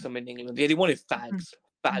fags because I'm in England. Yeah, they wanted fags.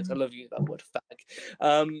 Fags. I love using that word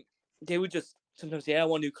fag. They would just sometimes say, I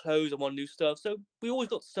want new clothes, I want new stuff. So we always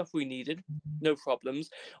got stuff we needed, no problems.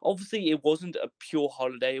 Obviously, it wasn't a pure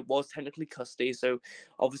holiday. It was technically custody. So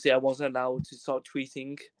obviously, I wasn't allowed to start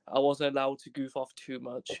tweeting. I wasn't allowed to goof off too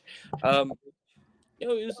much. It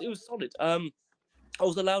was solid. I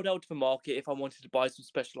was allowed out to the market if I wanted to buy some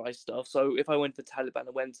specialized stuff. So if I went to Taliban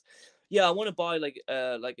and went, yeah, I want to buy like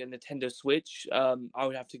a Nintendo Switch, I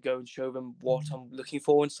would have to go and show them what I'm looking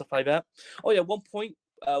for and stuff like that. Oh yeah, one point,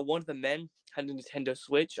 one of the men had a Nintendo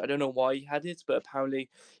Switch. I don't know why he had it, but apparently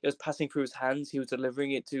it was passing through his hands. He was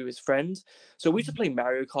delivering it to his friend. So we just played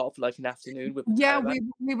Mario Kart for like an afternoon with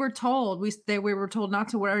we were told we were told not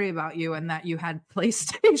to worry about you and that you had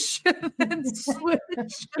PlayStation and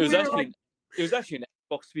Switch. It was actually an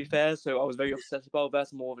Xbox, to be fair, so I was very upset about that.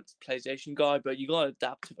 I'm more of a PlayStation guy, but you gotta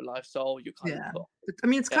adapt to the lifestyle. You kind of. I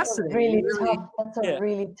mean, it's custody. That's a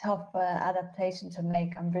really tough adaptation to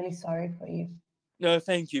make. I'm really sorry for you. No,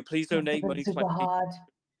 thank you. Please donate money to my hard.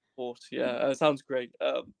 Support. Yeah, sounds great.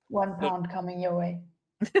 £1 coming your way.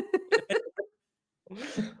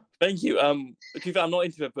 Thank you. To be fair, I'm not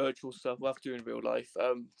into the virtual stuff. We'll have to do in real life.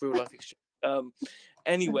 Real life exchange.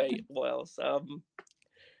 Anyway, what else?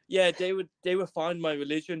 Yeah, they were fine my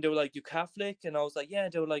religion. They were like, "You Catholic?" And I was like, "Yeah."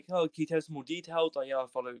 They were like, "Oh, can you tell us more details?" Like, "Yeah, I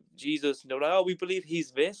follow Jesus." And they were like, "Oh, we believe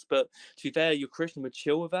he's this, but to be fair, you're Christian, would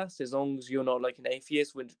chill with us as long as you're not like an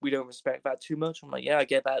atheist. We don't respect that too much." I'm like, "Yeah, I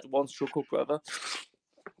get that. One struggle, brother."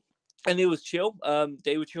 And it was chill.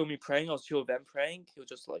 They were chill me praying. I was chill with them praying. It was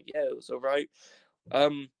just like, yeah, it was all right.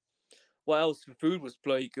 What else? The food was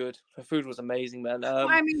bloody good. The food was amazing, man.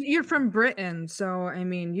 I mean, you're from Britain, so I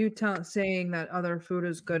mean, saying that other food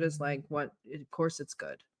is good is like what? Of course, it's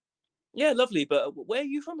good. Yeah, lovely. But where are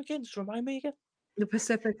you from again? Just remind me again. The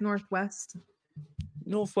Pacific Northwest.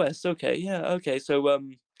 Northwest. Okay. Yeah. Okay. So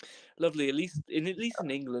lovely. At least in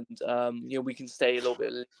England, we can stay a little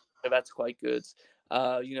bit. So that's quite good.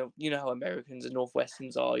 You know how Americans and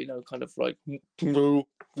Northwesterns are. Kind of like no.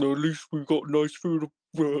 At least we got nice food.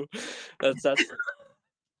 That's.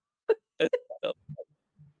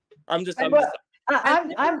 I live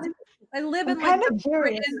in like the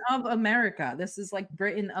Britain of America. This is like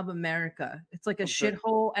Britain of America. It's like a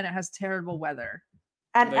shithole and it has terrible weather.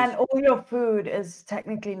 And all your food is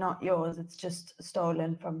technically not yours. It's just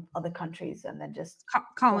stolen from other countries and then just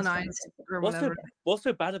colonized or whatever. What's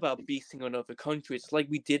so bad about beasting on other countries? It's like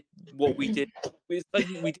we did what we did. It's like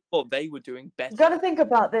we did what they were doing better. You got to think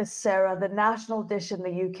about this, Sarah. The national dish in the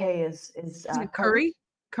UK is curry.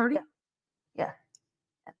 Curry. Yeah.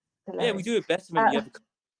 Yeah, we do it better than the other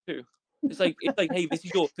countries too. It's like, hey, this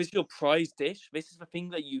is your prize dish. This is the thing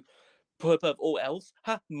that you put above all else.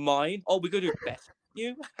 Mine. Oh, we're gonna do it better.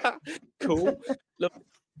 You cool. Look,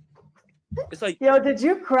 it's like, yo, did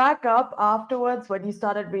you crack up afterwards when you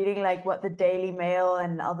started reading like what the Daily Mail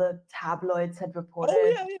and other tabloids had reported?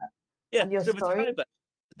 Oh yeah. Your story? The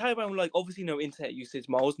Taliban were like, obviously no internet usage,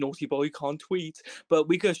 Miles, naughty boy, can't tweet, but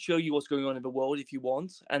we can show you what's going on in the world if you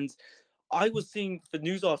want. And I was seeing the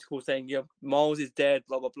news article saying, yeah, Miles is dead,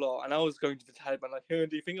 blah, blah, blah. And I was going to the Taliban like, do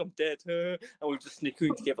you think I'm dead? And we were just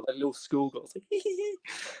snickering together like little schoolgirls. Like,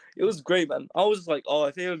 it was great, man. I was like, oh,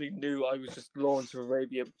 if they only knew I was just Lawrence of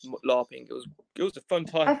Arabia LARPing. It was a fun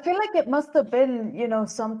time. I feel like it must have been,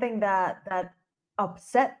 something that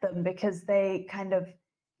upset them because they kind of,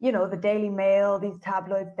 the Daily Mail, these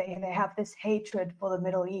tabloids, they have this hatred for the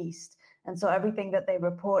Middle East. And so everything that they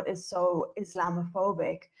report is so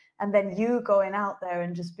Islamophobic. And then you going out there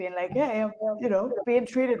and just being like, hey, I'm, being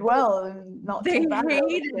treated well and not they too bad.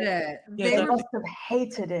 Hated it. Yeah, they must have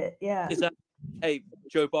hated it. Yeah. Is that, hey,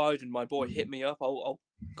 Joe Biden, my boy, hit me up.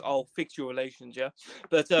 I'll fix your relations, yeah.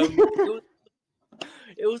 But it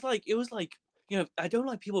was like I don't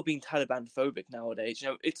like people being Taliban phobic nowadays.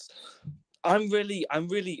 I'm really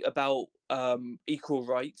about equal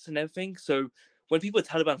rights and everything. So when people are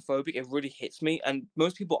Taliban phobic, it really hits me. And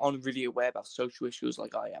most people aren't really aware about social issues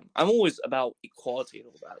like I am. I'm always about equality and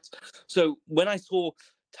all that. So when I saw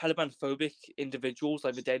Taliban phobic individuals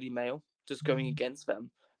like the Daily Mail just going against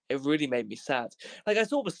them, it really made me sad. Like I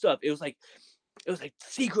saw the stuff, it was like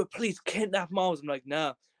secret police kidnap Miles. I'm like,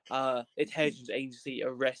 nah. Intelligence agency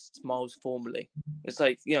arrests Miles formally. It's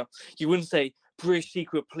like, you know, you wouldn't say British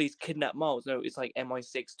secret police kidnap Miles. No, it's like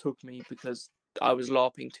MI6 took me because I was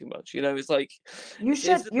LARPing too much. You know, it's like You it's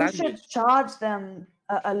should language. charge them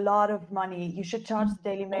a lot of money. You should charge the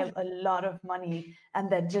Daily Mail a lot of money,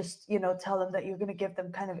 and then just, you know, tell them that you're going to give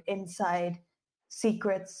them kind of inside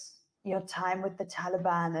secrets, your time with the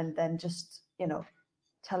Taliban, and then just, you know,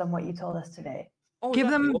 tell them what you told us today. Oh, Give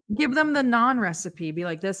exactly. them the non-recipe. Be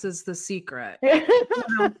like, this is the secret.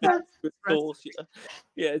 Of course, yeah.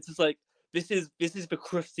 Yeah, it's just like this is the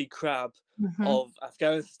crusty crab of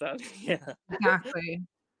Afghanistan. Yeah. Exactly.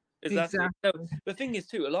 Exactly. No, the thing is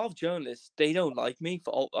too, a lot of journalists, they don't like me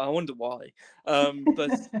for I wonder why.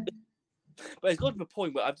 But it's got to the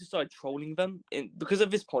point where I've just started trolling them because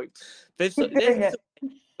at this point but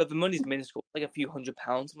the money's minuscule, like a few £100.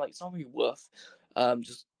 I'm like, it's not really worth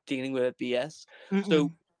just dealing with BS.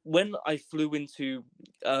 So when I flew into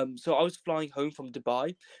so I was flying home from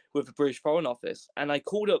Dubai with the British Foreign Office, and I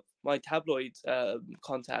called up my tabloid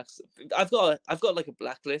contacts. I've got like a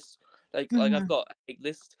blacklist, like I've got a hate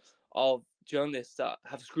list of journalists that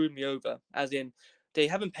have screwed me over, as in they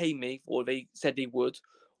haven't paid me, or they said they would,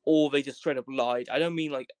 or they just straight up lied. I don't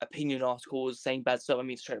mean like opinion articles saying bad stuff. I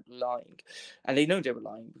mean straight up lying, and they know they were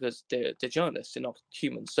lying because they're journalists, they're not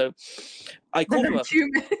humans. So I called them up.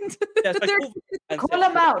 Humans. Yes, Call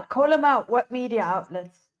them out. Call them out. What media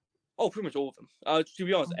outlets? Oh, pretty much all of them. To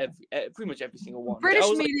be honest, pretty much every single one. British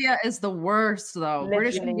media is the worst, though.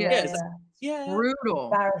 British media is brutal.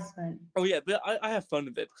 Embarrassment. Oh yeah, but I have fun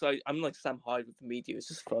with it because I'm like Sam Hyde with the media. It's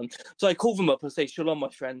just fun. So I call them up and say, "Shalom, my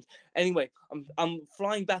friend." Anyway, I'm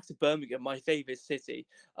flying back to Birmingham, my favorite city.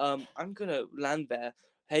 I'm gonna land there.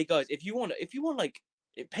 Hey guys, if you want like,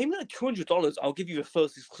 pay me like $200. I'll give you the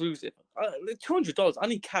first exclusive. $200. I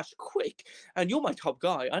need cash quick, and you're my top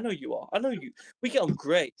guy. I know you are. I know you. We get on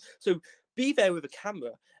great. So be there with a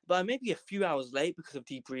camera. But I may be a few hours late because of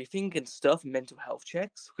debriefing and stuff, and mental health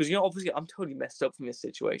checks. Because, you know, obviously I'm totally messed up from this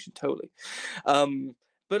situation, totally.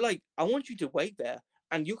 But like, I want you to wait there,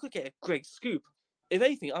 and you could get a great scoop. If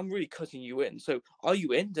anything, I'm really cutting you in. So are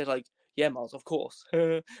you in? They're like, yeah, Miles, of course.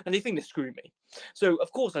 And they think they're screwing me. So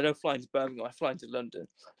of course I don't fly into Birmingham. I fly into London.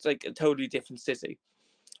 It's like a totally different city.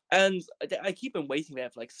 And I keep them waiting there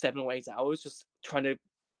for like 7 or 8 hours, just trying to,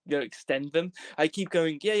 you know, extend them. I keep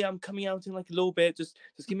going, yeah, I'm coming out in like a little bit. Just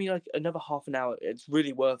give me like another half an hour. It's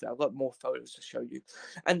really worth it. I've got more photos to show you.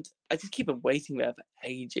 And I just keep them waiting there for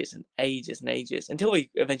ages and ages and ages until they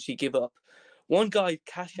eventually give up. One guy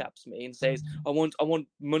cash apps me and says, I want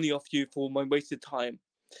money off you for my wasted time.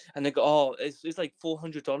 And they go, oh, it's like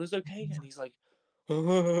 $400, okay? And he's like,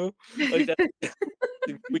 like that.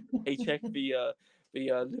 We paycheck the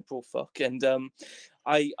liberal fuck. And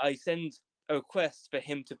I send a request for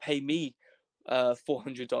him to pay me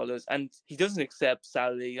 $400, and he doesn't accept,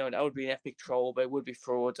 sadly. You know, that would be an epic troll, but it would be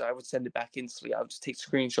fraud. I would send it back instantly. I would just take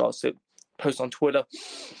screenshots to post on Twitter.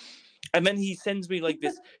 And then he sends me like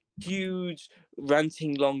this huge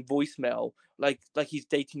ranting long voicemail, like he's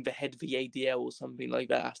dating the head of the ADL or something like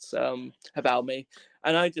that, about me.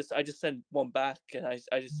 And I just sent one back, and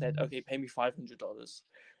I just said, okay, pay me $500,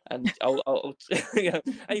 and I'll you know,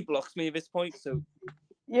 and he blocks me at this point. So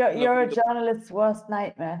you're a journalist's worst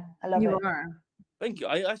nightmare. I love it. You are. Thank you.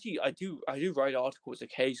 I do write articles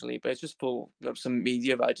occasionally, but it's just for, you know, some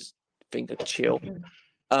media that I just think are chill.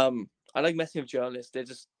 I like messing with journalists. They're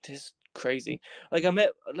just crazy. Like I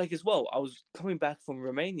met, like, as well, I was coming back from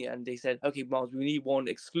Romania, and they said, okay, Miles, we need one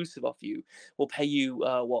exclusive off you. We'll pay you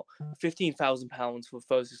 £15,000 for the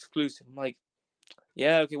first exclusive. I'm like,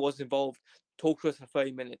 yeah, okay, what's involved? Talk to us for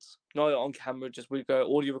 30 minutes, not on camera, just we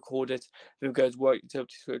go audio record it, then we go to work to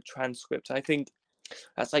a transcript. I think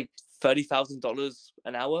that's like $30,000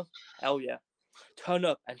 an hour. Hell yeah. Turn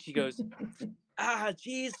up. And she goes,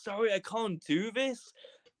 geez, sorry, I can't do this.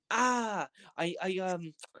 I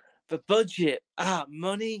the budget,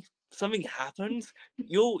 money, something happened.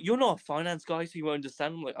 You're not a finance guy, so you won't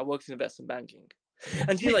understand. I'm like, I work in investment banking.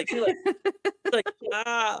 And she's like, you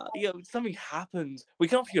know, something happened. We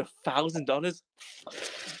can offer you $1,000.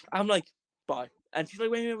 I'm like, bye. And she's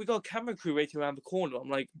like, wait, we got a camera crew waiting around the corner. I'm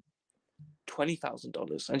like,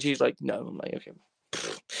 $20,000. And she's like, no. I'm like, okay.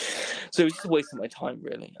 So it's just a waste of my time,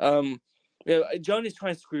 really. You know, John is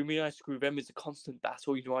trying to screw me, I screw them. It's a constant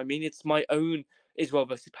battle, you know what I mean? It's my own Israel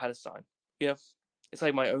versus Palestine. Yeah. It's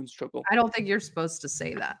like my own struggle. I don't think you're supposed to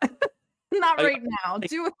say that. Not right now.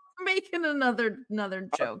 Making another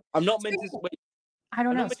joke. I'm not meant to wait. I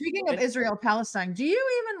don't know. Speaking of Israel Palestine, do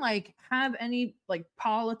you even like have any like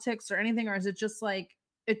politics or anything, or is it just like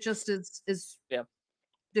It just is Yeah.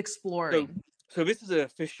 exploring. So this is an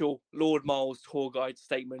official Lord Miles tour guide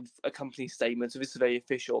statement, a company statement. So this is very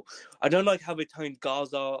official. I don't like how they turned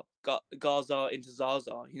Gaza into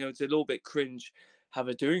Zaza. You know, it's a little bit cringe how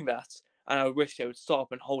they're doing that. And I wish they would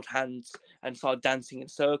stop and hold hands and start dancing in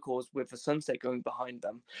circles with the sunset going behind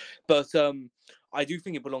them. But I do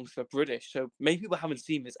think it belongs to the British. So maybe people haven't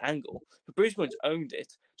seen this angle. The British ones owned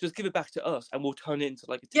it. Just give it back to us, and we'll turn it into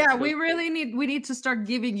like a Yeah, Tesco. we need to start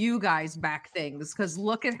giving you guys back things because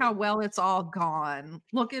look at how well it's all gone.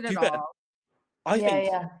 Look at it all. I think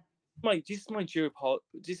yeah. this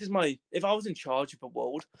is my if I was in charge of the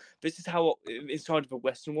world, this is how in charge of the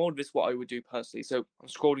Western world, this is what I would do personally. So I'm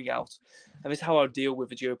scrolling out, and this is how I would deal with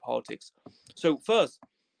the geopolitics. So first,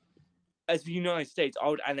 as the United States, I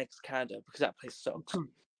would annex Canada because that place sucks.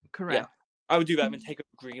 Correct. Yeah, I would do that and take over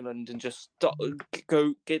Greenland and just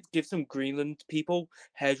give some Greenland people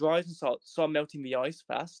hair dryers and start melting the ice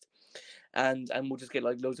fast, and we'll just get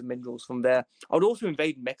like loads of minerals from there. I would also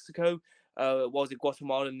invade Mexico.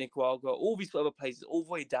 Guatemala, Nicaragua, all these other places, all the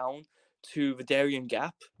way down to the Darien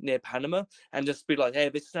Gap near Panama, and just be like, hey,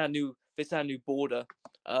 this is our new border.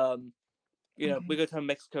 We're gonna turn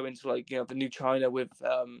Mexico into like the new China with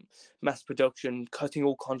mass production, cutting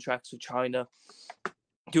all contracts with China.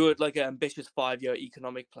 Do it like an ambitious 5-year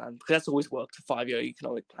economic plan because that's always worked. 5-year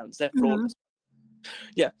economic plans, they're flawless.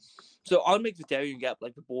 Yeah. So I'll make the Darien Gap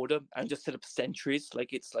like the border and just set up sentries,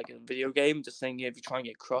 like it's like a video game, just saying if you try and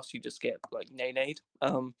get across, you just get like nay-nayed.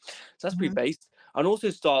 So that's pretty based. And also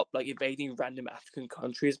start like invading random African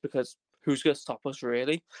countries because who's gonna stop us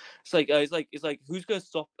really? It's like who's gonna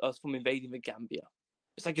stop us from invading the Gambia?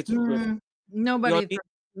 It's like it's a river. Nobody, You know what I mean?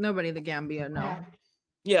 nobody the Gambia, no.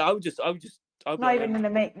 Yeah, I would Not like, even gonna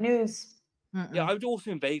make news. yeah, I would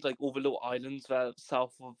also invade like all the little islands that are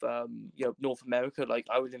south of North America. Like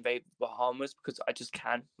I would invade Bahamas because I just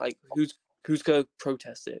can. Like who's gonna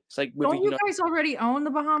protest it? It's like Don't you guys already own the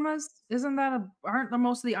Bahamas? Isn't that aren't the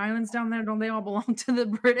most of the islands down there? Don't they all belong to the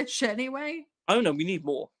British anyway? I don't know. We need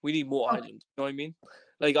more. We need more islands. You know what I mean?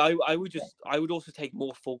 Like I would also take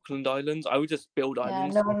more Falkland Islands. I would just build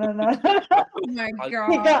islands. No. Oh my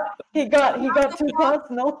god! He got too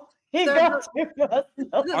personal. He got too personal.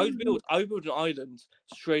 I would build an island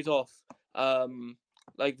straight off,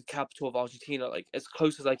 like the capital of Argentina, like as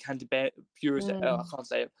close as I can to Buenos. I can't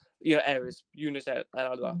say it. Aires, Buenos Aires.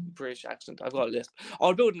 British accent. I've got a list.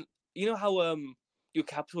 I'll build. How your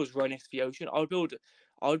capital is right next to the ocean.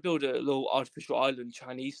 I would build a little artificial island,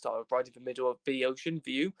 Chinese style, right in the middle of the ocean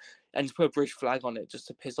view, and just put a British flag on it just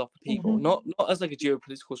to piss off the people. Not as like a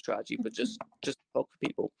geopolitical strategy, but just to fuck the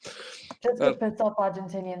people. Just to piss off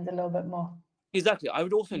Argentinians a little bit more. Exactly. I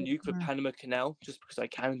would also nuke the Panama Canal just because I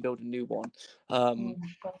can build a new one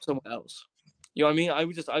somewhere else. You know what I mean? I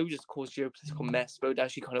would just cause geopolitical mess, but it would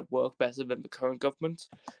actually kind of work better than the current government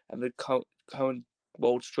and the current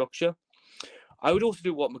world structure. I would also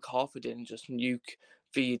do what MacArthur did and just nuke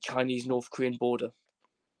the Chinese-North Korean border.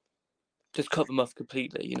 Just cut them off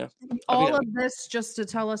completely, All of this just to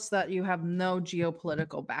tell us that you have no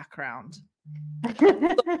geopolitical background.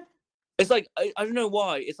 It's like, I don't know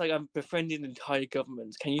why. It's like I'm befriending entire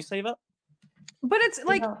governments. Can you say that? But it's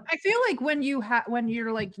like, I feel like when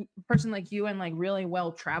you're like a person like you and like really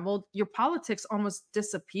well traveled, your politics almost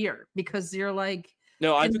disappear because you're like.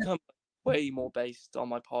 No, I've become way more based on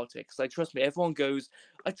my politics. Like, trust me, everyone goes,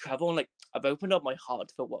 I travel and like I've opened up my heart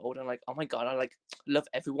to the world and like, oh my god, I like love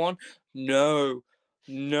everyone. No,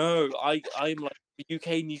 I'm like, the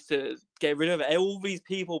UK needs to get rid of it. All these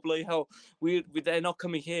people, bloody hell, they're not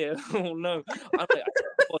coming here. Oh no, I'm like,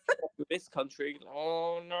 this country.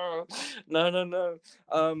 Oh no.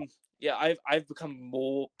 Yeah, I've become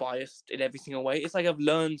more biased in every single way. It's like I've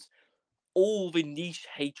learned all the niche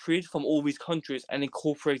hatred from all these countries and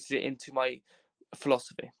incorporated it into my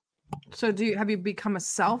philosophy. So have you become a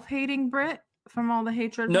self-hating Brit from all the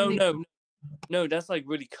hatred? No, that's like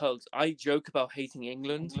really cult. I joke about hating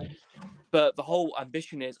England, but the whole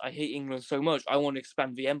ambition is I hate England so much I want to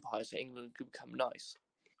expand the empire so England could become nice.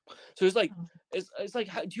 So it's like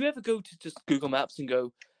do you ever go to just Google Maps and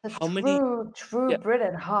go true Brit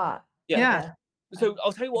at heart? Yeah. So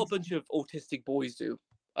I'll tell you what a bunch of autistic boys do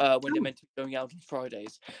when they're meant to be going out on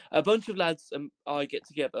Fridays. A bunch of lads I get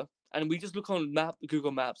together and we just look on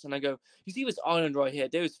Google Maps and I go, you see this island right here?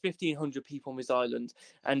 There is 1,500 people on this island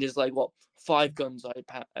and there's like 5 guns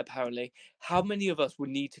apparently. How many of us would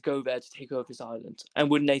need to go there to take over this island? And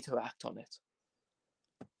would NATO act on it?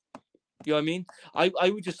 You know what I mean? I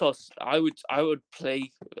would just I would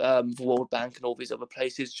play the World Bank and all these other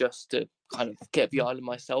places just to kind of get the island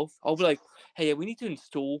myself. I'll be like, hey, we need to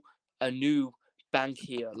install a new bank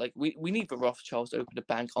here. Like we need the Rothschilds to open a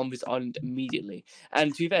bank on this island immediately.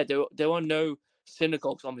 And to be fair, there are no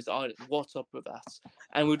synagogues on this island. What's up with that?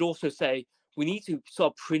 And we'd also say we need to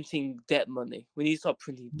start printing debt money. We need to start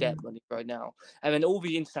printing debt money right now. And then all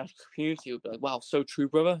the international community would be like, wow, so true,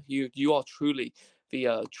 brother. You are truly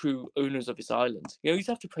the true owners of this island. You just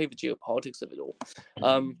have to play the geopolitics of it all.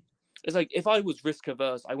 It's like if I was risk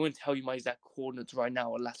averse, I wouldn't tell you my exact coordinates right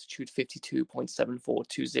now. Latitude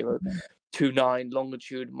 52.742029,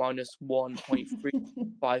 longitude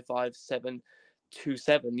 -1.355727.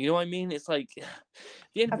 You know what I mean? It's like at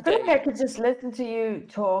the end of the feel day. like I could just listen to you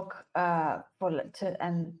talk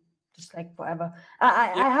and just like forever.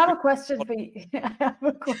 I have a question for you. I have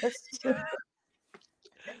a question.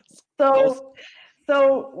 So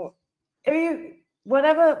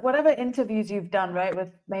whatever interviews you've done, right, with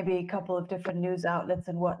maybe a couple of different news outlets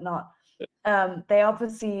and whatnot, they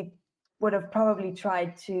obviously would have probably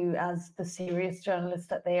tried to, as the serious journalists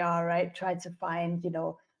that they are, right, tried to find,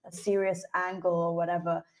 a serious angle or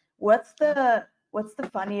whatever. What's the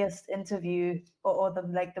funniest interview or the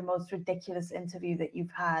most ridiculous interview that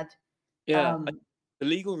you've had? Yeah, for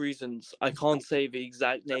legal reasons, I can't say the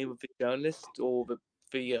exact name of the journalist or the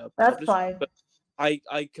That's publisher, fine. but I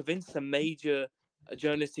convinced a major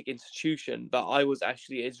journalistic institution that I was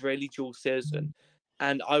actually an Israeli dual citizen,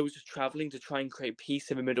 and I was just traveling to try and create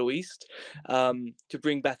peace in the Middle East, to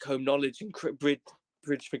bring back home knowledge and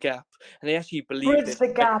bridge the gap. And they actually believed Bridge the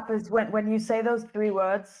gap is when you say those 3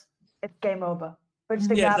 words, it's game over. Bridge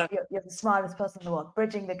the gap. Exactly. You're the smartest person in the world.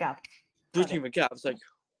 Bridging the gap. Bridging the gap. It's like,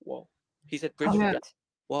 whoa. He said bridging the gap.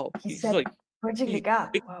 Wow. He said like bridging the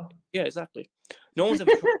gap. Wow. Yeah, exactly. No one's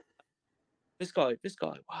ever tried. This guy.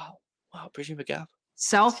 Wow, bridging the gap.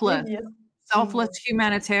 Selfless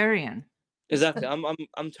humanitarian. Exactly.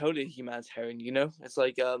 I'm totally a humanitarian. It's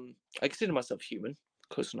like I consider myself human,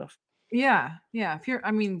 close enough. Yeah.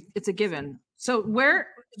 It's a given. So where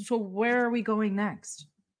are we going next?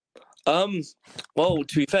 Well,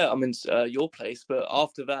 to be fair, I'm in your place, but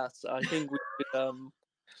after that, I think we could,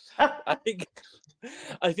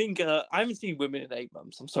 I haven't seen women in 8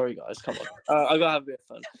 months. I'm sorry, guys. Come on, I gotta have a bit of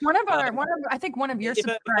fun. I think one of your if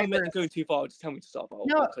I'm subscribers. going too far, just tell me to stop.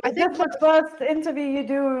 No, I think the first interview you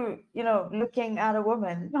do, looking at a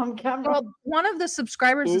woman on camera. Well, one of the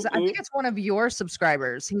subscribers I think it's one of your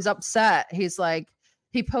subscribers. He's upset. He's like,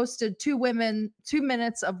 he posted 2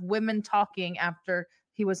 minutes of women talking after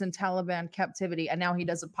he was in Taliban captivity, and now he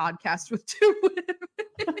does a podcast with 2 women.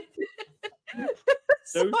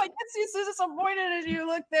 So I guess he's disappointed in you.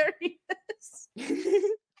 Look, there he is.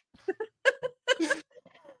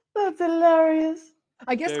 That's hilarious.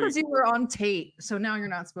 I guess because you were on Tate, so now you're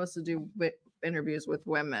not supposed to do interviews with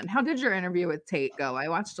women. How did your interview with Tate go? I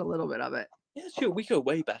watched a little bit of it. Yeah, sure. We go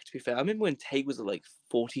way back, to be fair. I remember when Tate was at like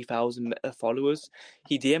 40,000 followers.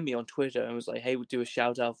 He DM'd me on Twitter and was like, hey, do a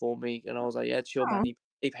shout out for me. And I was like, yeah, sure, man.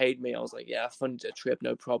 He paid me. I was like, yeah, I funded a trip,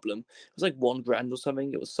 no problem. It was like $1,000 or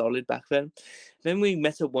something. It was solid back then. Then we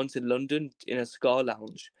met up once in London in a cigar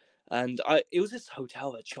lounge. And it was this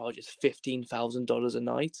hotel that charges $15,000 a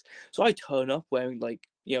night. So I turn up wearing like,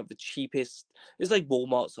 the cheapest, it's like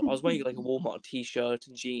Walmart stuff. I was wearing like a Walmart t-shirt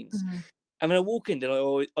and jeans. Mm-hmm. And when I walk in, they're like,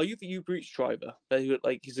 oh, are you the Uber Eats driver? They're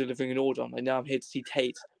like, he's delivering an order. I'm like, no, I'm here to see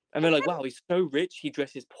Tate. And they're like, wow, he's so rich, he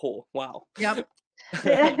dresses poor. Wow. Yep.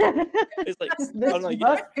 It's like,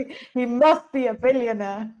 he must be a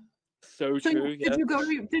billionaire. So true.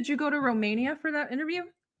 Did you go to Romania for that interview?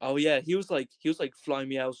 Oh yeah, he was like flying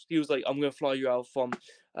me out. He was like, I'm gonna fly you out from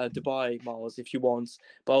Dubai, Miles, if you want.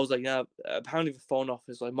 But I was like, yeah. Apparently the foreign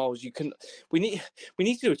office like, Miles, we need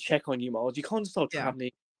to do a check on you, Miles. You can't just start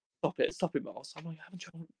traveling. Stop it, Miles. I'm like, I haven't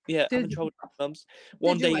traveled. Yeah, I haven't traveled months.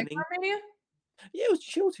 One day in Romania? Yeah, it was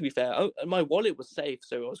chill, to be fair. My wallet was safe,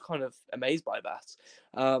 so I was kind of amazed by that.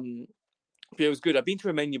 But it was good. I've been to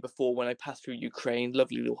Romania before when I passed through Ukraine.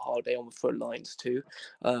 Lovely little holiday on the front lines too.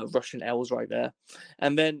 Russian L's right there.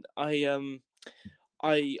 And then I've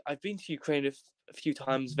been to Ukraine a few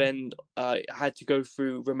times. Then I had to go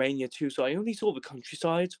through Romania too. So I only saw the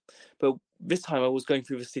countryside, but this time I was going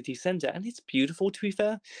through the city centre, and it's beautiful, to be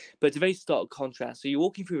fair, but it's a very stark contrast. So you're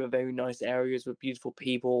walking through very nice areas with beautiful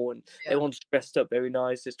people, and everyone's dressed up very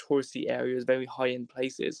nice. There's touristy areas, very high-end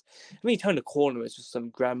places. When you turn the corner, it's just some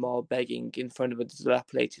grandma begging in front of a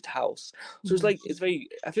dilapidated house. So it's like,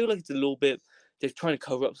 I feel like it's a little bit, they're trying to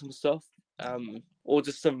cover up some stuff, or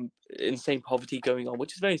just some insane poverty going on,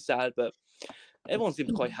 which is very sad, but everyone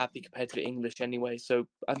seems quite happy compared to the English anyway, so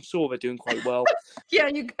I'm sure they're doing quite well. Yeah,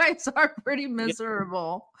 you guys are pretty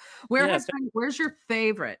miserable. Where's your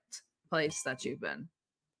favorite place that you've been?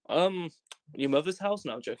 Your mother's house?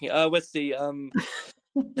 No, I'm joking. Let's see.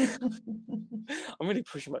 I'm really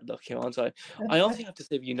pushing my luck here, aren't I? I honestly have to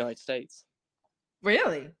say the United States.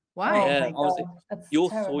 Really? Why? Oh Yeah, my honestly, god, that's your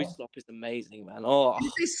soy terrible. slop is amazing, man. Oh,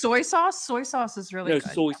 Did you say soy sauce? Soy sauce is really no,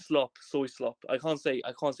 good. soy slop. I can't say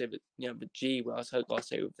the the G. Well, I gotta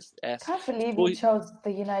say it with this S. Can't believe Soy, you chose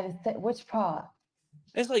the United States. Which part?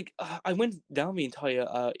 it's like I went down the entire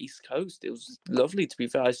East Coast. It was lovely, to be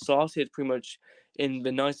fair. I started pretty much in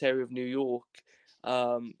the nice area of New York,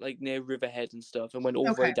 like near Riverhead and stuff, and went all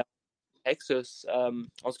the way Okay. down to Texas. I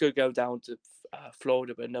was going to go down to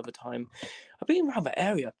Florida, but another time. I've been around that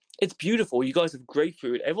area. It's beautiful. You guys have great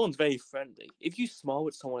food. Everyone's very friendly. If you smile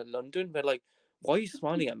at someone in London, they're like, "Why are you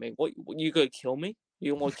smiling at me? What you gonna kill me?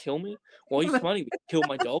 You want to kill me? Why are you smiling? Kill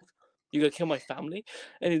my dog? You gonna kill my family?"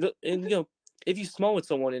 And you know, if you smile at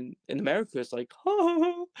someone in America, it's like,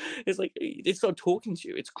 oh, it's like they start talking to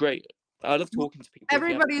you. It's great. I love talking to people.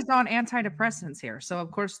 Everybody's on antidepressants here, so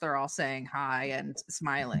of course they're all saying hi and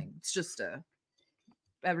smiling. It's just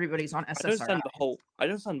everybody's on I don't SSRI. understand I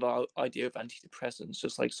don't understand the idea of antidepressants.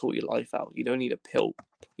 Just like sort your life out. You don't need a pill.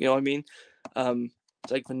 You know what I mean?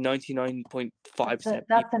 It's like for 99.5%.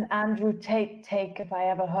 That's an Andrew Tate take if I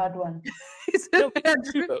ever heard one. No,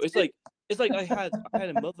 it's true though. It's like I had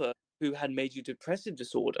a mother who had major depressive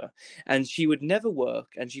disorder, and she would never work,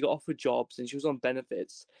 and she got offered jobs, and she was on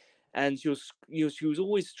benefits, and she was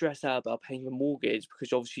always stressed out about paying the mortgage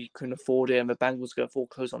because obviously she couldn't afford it, and the bank was going to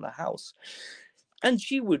foreclose on the house, and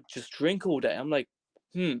she would just drink all day. I'm like,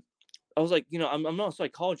 I was like, I'm not a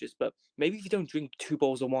psychologist, but maybe if you don't drink 2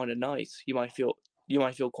 bottles of wine a night, you might feel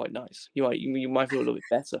quite nice. You might feel a little bit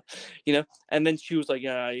better, And then she was like,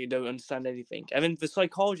 "Yeah, you don't understand anything." And then the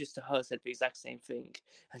psychologist to her said the exact same thing,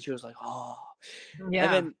 and she was like, "Oh." Yeah.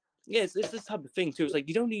 And then it's this type of thing too. It's like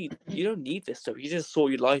you don't need this stuff. You just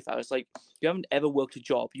sort your life out. It's like you haven't ever worked a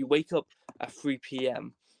job. You wake up at 3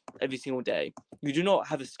 p.m. every single day. You do not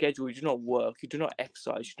have a schedule. You do not work. You do not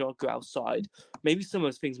exercise. You do not go outside. Maybe some of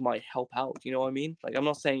those things might help out. You know what I mean? Like I'm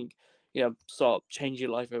not saying start changing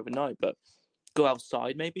your life overnight, but go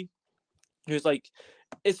outside maybe. It was like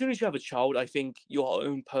as soon as you have a child, I think your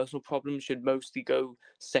own personal problems should mostly go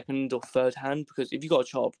second or third hand, because if you got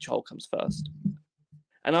a child comes first.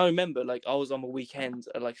 And I remember, like, I was on the weekend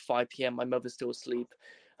at like 5 p.m. My mother's still asleep.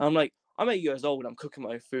 And I'm like, I'm 8 years old. I'm cooking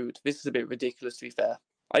my own food. This is a bit ridiculous, to be fair.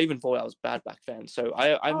 I even thought I was bad back then. So I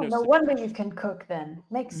have no wonder you can cook then.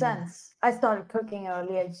 Makes sense. I started cooking at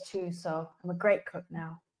early age too, so I'm a great cook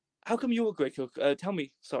now. How come you're a great cook? Tell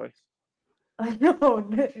me. Sorry. No,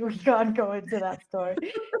 we can't go into that story.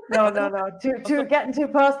 No. Too getting too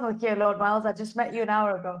personal here, Lord Miles. I just met you an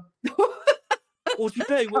hour ago. Well, to be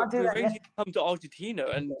fair, we're Can't do that arranging yet. to come to Argentina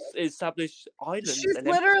and establish islands. She's and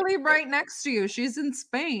literally right next to you. She's in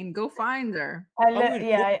Spain. Go find her.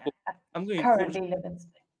 I I'm going currently live in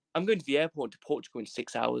Spain. I'm going to the airport to Portugal in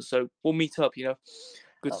 6 hours, so we'll meet up.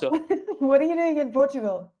 Good stuff. What are you doing in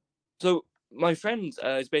Portugal? So my friend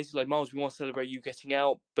is basically like, Miles, we want to celebrate you getting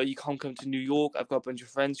out, but you can't come to New York. I've got a bunch of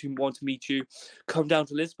friends who want to meet you. Come down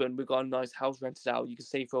to Lisbon. We've got a nice house rented out. You can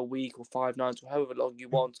stay for a week or 5 nights or however long you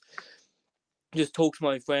want. Just talk to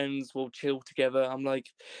my friends. We'll chill together. I'm like,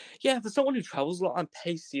 yeah, for someone who travels a lot, I'm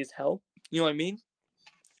pasty as hell. You know what I mean?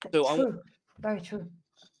 So True. Very true.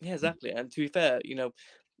 Yeah, exactly. And to be fair,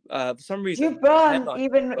 for some reason, Do you burn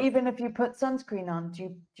even if you put sunscreen on?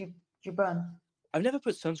 Do you burn? I've never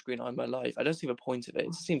put sunscreen on in my life. I don't see the point of it.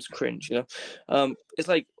 It seems cringe, It's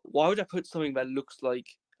like, why would I put something that looks like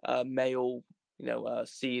male,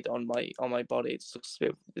 seed on my body? It's a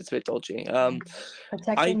bit dodgy.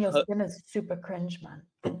 Protecting your skin is super cringe, man.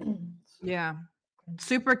 Yeah,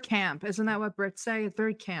 super camp. Isn't that what Brits say? It's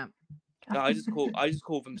very camp. No, I just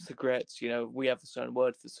call them cigarettes. We have a certain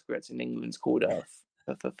word for cigarettes in England. It's called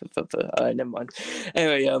never mind.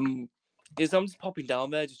 Anyway, I'm just popping down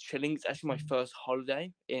there, just chilling. It's actually my first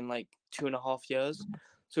holiday in like 2.5 years.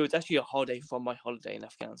 So it's actually a holiday from my holiday in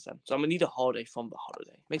Afghanistan. So I'm gonna need a holiday from the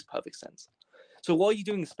holiday. Makes perfect sense. So what are you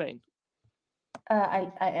doing in Spain?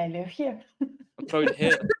 I live here. I'm sorry to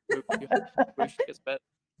hear. Wish it gets better.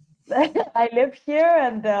 I live here,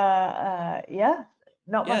 and yeah,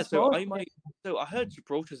 not much so more. So I heard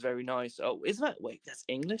Gibraltar's very nice. Oh, isn't that? Wait, that's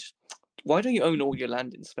English. Why don't you own all your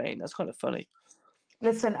land in Spain? That's kind of funny.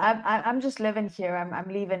 Listen, I'm just living here.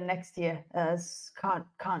 I'm leaving next year.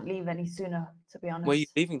 Can't leave any sooner, to be honest. Where are you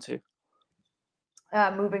leaving to?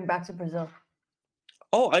 Moving back to Brazil.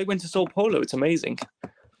 Oh, I went to Sao Paulo. It's amazing.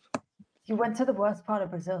 You went to the worst part of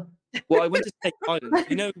Brazil. Well, I went to Snake Island.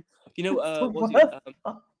 What's it?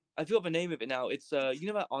 I forgot the name of it now. It's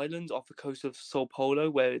that island off the coast of Sao Paulo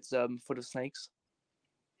where it's full of snakes.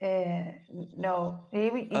 No,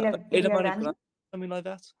 maybe Ilha Grande, something like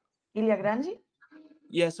that. Ilha Grande?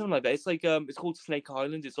 Yeah, something like that. It's like it's called Snake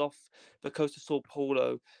Island. It's off the coast of Sao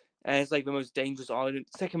Paulo, and it's like the most dangerous island,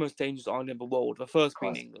 second most dangerous island in the world. The first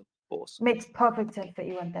being England, of course. Makes perfect sense that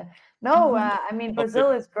you went there. No, I mean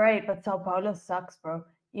Brazil is great, but Sao Paulo sucks, bro.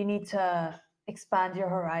 You need to expand your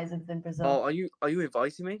horizons in Brazil. Oh, are you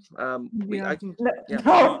inviting me? I can. No.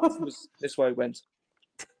 Yeah, this way I went.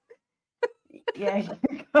 Yeah,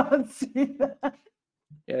 you can't see that.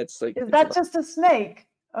 Yeah, it's like. Is that just a snake?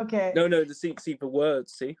 Okay. No, the see for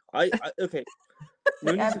words. See, I okay.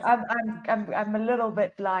 No I'm a little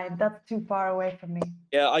bit blind. That's too far away from me.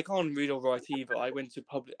 Yeah, I can't read or write either. I went to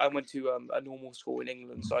a normal school in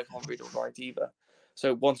England, so I can't read or write either.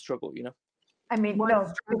 So one struggle, you know. I mean,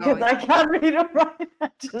 no, because I can't read or write. I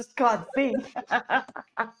just can't see.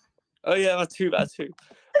 Oh yeah, that too.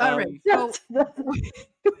 All right, so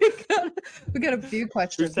we got a few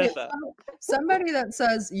questions. Who said that? Somebody that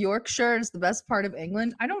says Yorkshire is the best part of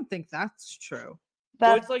England. I don't think that's true.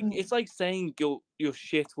 Well, it's like saying your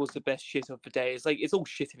shit was the best shit of the day. It's like it's all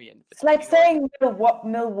shit at the end of it. It's like saying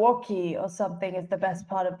Milwaukee or something is the best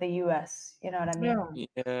part of the US. You know what I mean?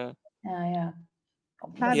 Yeah. Yeah.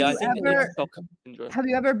 Have you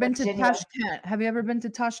ever been to Tashkent? Have you ever been to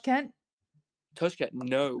Tashkent? Tashkent?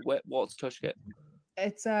 No. What's Tashkent?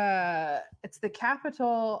 It's the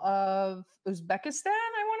capital of Uzbekistan,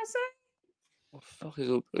 I want to say. What the fuck is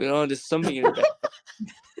up? There's something in it.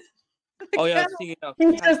 Oh yeah, I'm seeing it now.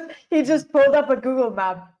 He just pulled up a Google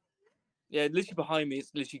map. Yeah, literally behind me is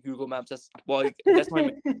literally Google Maps. That's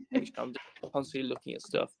my page. I'm just constantly looking at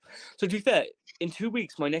stuff. So to be fair, in 2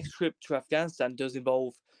 weeks, my next trip to Afghanistan does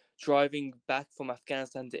involve driving back from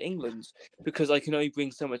Afghanistan to England because I can only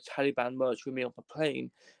bring so much Taliban merch with me on the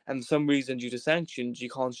plane, and for some reason due to sanctions, you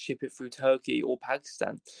can't ship it through Turkey or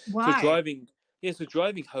Pakistan. Why? So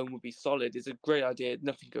driving home would be solid. It's a great idea.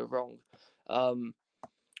 Nothing go wrong.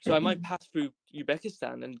 So I might pass through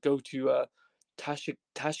Uzbekistan and go to Tashkent.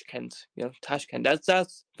 Tashkent.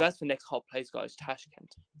 That's the next hot place, guys.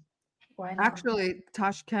 Tashkent. Why not? Actually,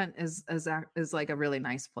 Tashkent is like a really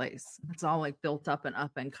nice place. It's all like built up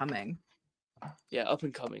and coming. Yeah, up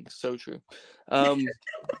and coming. So true. All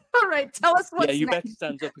right, tell us what's next.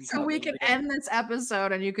 Uzbekistan's up and coming. So we can end this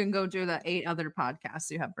episode and you can go do the 8 other podcasts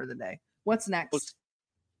you have for the day. What's next?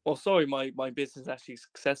 Well, sorry, my business is actually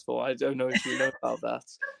successful. I don't know if you know about that.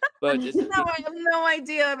 But I have no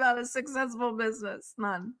idea about a successful business.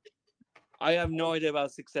 None. I have no idea about a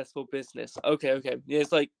successful business. Okay. Yeah,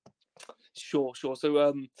 it's like sure. So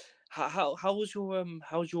how's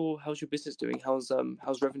your business doing? How's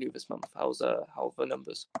revenue this month? How are the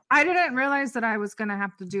numbers? I didn't realize that I was gonna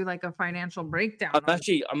have to do like a financial breakdown.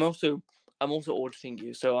 I'm also auditing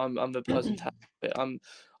you, so I'm the person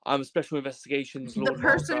I'm a special investigations lord. The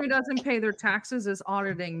person who doesn't pay their taxes is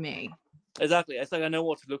auditing me. Exactly. It's like I know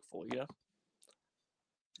what to look for, you know.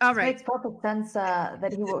 All right. It makes perfect sense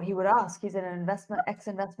that he would ask. He's an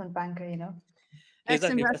ex-investment banker, you know.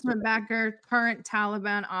 Ex-investment banker, current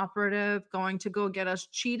Taliban operative, going to go get us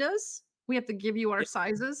cheetahs. We have to give you our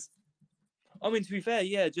sizes. I mean, to be fair,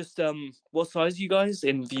 yeah. Just what size are you guys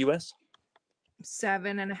in the US?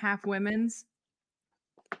 7.5 women's.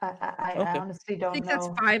 I honestly don't know. I think that's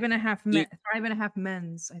 5.5 men. 5.5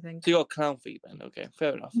 men's, I think. So you got clown feet then? Okay,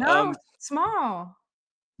 fair enough. No, small.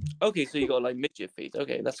 Okay, so you got like midget feet.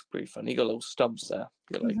 Okay, that's pretty funny. You got little stumps there.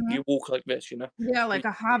 You walk like this, you know? Yeah, like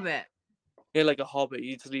a hobbit. Yeah, like a hobbit.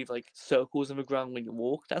 You just leave like circles on the ground when you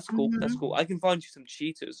walk. That's cool. That's cool. I can find you some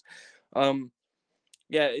cheetahs. Yeah,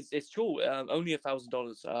 it's true. Only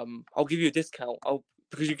 $1,000. I'll give you a discount.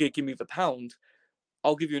 Because you could give me the pound.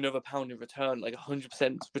 I'll give you another £1 in return, like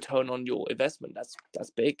 100% return on your investment. That's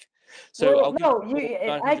big. So I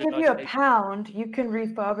give you £1. You can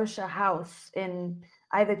refurbish a house in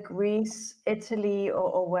either Greece, Italy,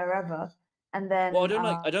 or wherever, and then. Well,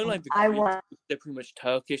 I don't like the Greeks. They're pretty much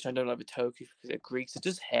Turkish. I don't like the Turkish because they're Greeks. They're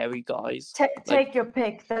just hairy guys. Take your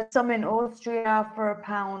pick. There's some in Austria for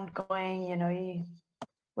 £1 going. You know,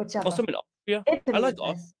 whichever. Or some in Austria. Italy, I like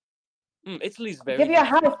Austria. Italy's very. Give you a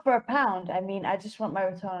house for £1. I mean, I just want my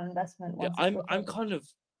return on investment. Yeah, I'm kind of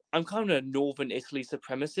a northern Italy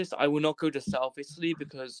supremacist. I will not go to South Italy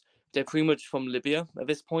because they're pretty much from Libya at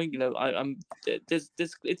this point. You know, there's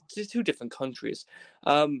 2 different countries.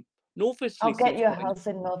 North Italy. I'll get you a house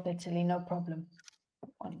in North Italy, no problem.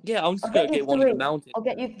 Yeah, I'm just gonna get one in the mountain. I'll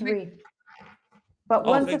get you 3. But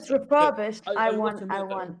once it's refurbished, I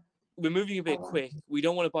want. We're moving a bit quick. We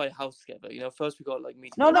don't want to buy a house together. You know, first we got like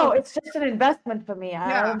meet. No, it's just an investment for me.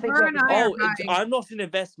 I don't think. I'm not an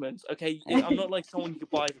investment. Okay, I'm not like someone you could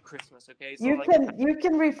buy for Christmas. Okay, so you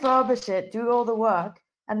can refurbish it, do all the work,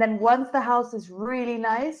 and then once the house is really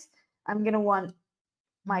nice, I'm gonna want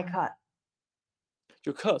my cut.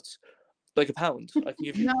 your cut, like £1. I can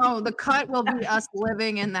give you. No, the cut will be us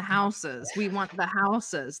living in the houses. We want the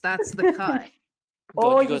houses. That's the cut.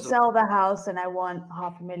 Or you guys sell the house and I want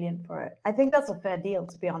 $500,000 for it. I think that's a fair deal,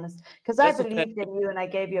 to be honest, because I That's a fair believed in you and I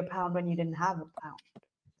gave you £1 when you didn't have £1.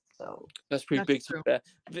 So That's pretty That's big true. to be fair.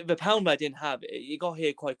 The £1 I didn't have, it got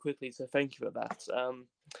here quite quickly, so thank you for that.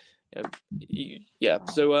 Yeah.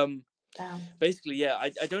 So damn. basically, yeah,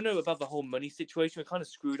 I don't know about the whole money situation. We're kind of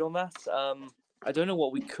screwed on that. I don't know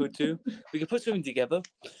what we could do. We could put something together.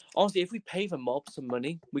 Honestly, if we pay the mob some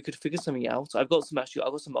money, we could figure something out. I've got some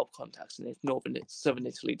mob contacts in southern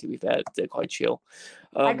Italy. To be fair, they're quite chill.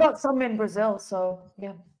 I got some in Brazil, so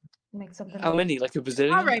yeah, make something. How many? Like a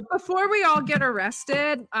Brazilian? All right, before we all get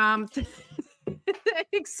arrested, thanks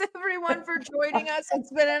everyone for joining us.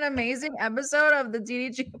 It's been an amazing episode of the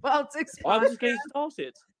DDG Politics I'm podcast. just getting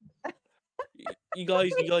started. You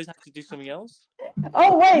guys have to do something else.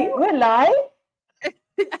 Oh wait, we're live?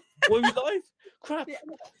 Were we live? Crap.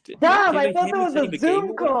 Damn, I Did thought hear it me was say a the Zoom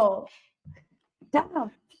game call.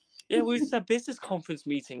 Damn. Yeah, we just a business conference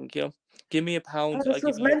meeting. You know, give me £1. This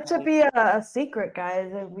was meant to be a secret,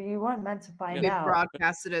 guys. We weren't meant to find We out.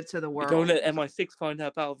 broadcasted it to the You world. don't let MI6 find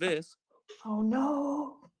out about this. Oh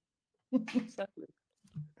no. Exactly.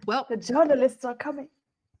 Well, The journalists are coming.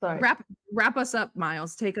 Sorry. wrap us up,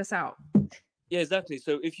 Miles. Take us out. Yeah, exactly.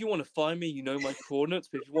 So if you want to find me, you know my coordinates.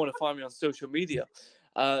 But if you want to find me on social media,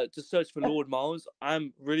 just search for Lord Miles.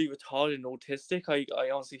 I'm really retarded and autistic. I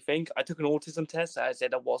honestly think I took an autism test. I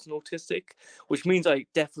said I wasn't autistic, which means I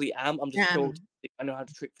definitely am. I'm just so autistic. I know how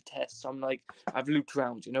to trick for tests. I'm like I've looped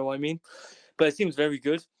around. You know what I mean? But it seems very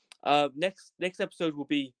good. Next episode will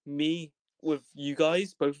be me with you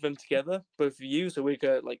guys, both of them together, both of you. So we're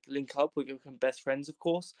gonna like link up. We're gonna become best friends, of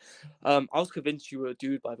course. I was convinced you were a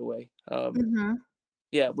dude, by the way.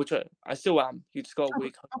 Yeah, which I still am. You just got a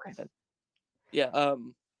weird okay. Yeah.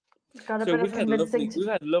 Got a So bit of convincing we've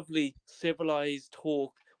had lovely civilized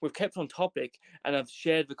talk. We've kept on topic, and I've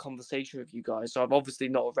shared the conversation with you guys. So I've obviously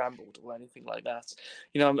not rambled or anything like that.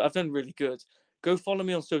 You know, I've done really good. Go follow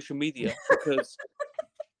me on social media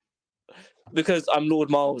because I'm Lord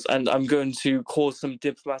Miles and I'm going to cause some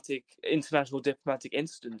international diplomatic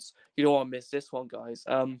incidents. You don't want to miss this one, guys.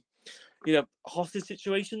 You know, hostage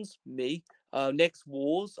situations, me. Next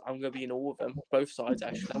wars, I'm going to be in all of them, both sides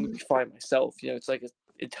actually. I'm going to be fighting myself. You know, it's like an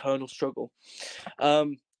eternal struggle.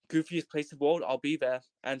 Goofiest place in the world, I'll be there.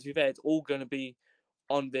 And to be fair, it's all going to be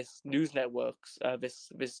on this news networks,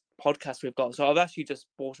 this podcast we've got. So I've actually just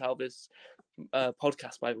bought out this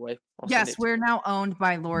podcast, by the way. Yes, we're now owned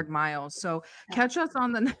by Lord Miles. So catch us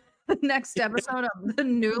on the next episode of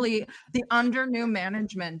the under new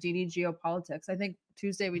management DD Geopolitics. I think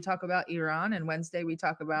Tuesday we talk about Iran and Wednesday we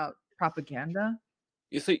talk about propaganda.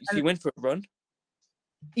 So you went for a run?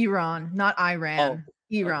 Iran, not Iran. Oh,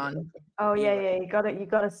 Iran. Okay. Oh yeah. You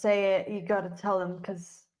gotta say it. You gotta tell them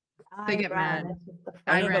because they get mad.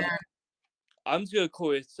 Iran. I'm just gonna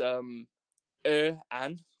call it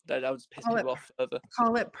and that would piss people off further.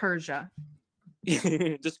 Call it Persia.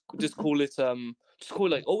 just call it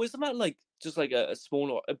like, oh, isn't that like just like a small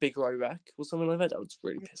or a bigger Iraq or something like that? That would just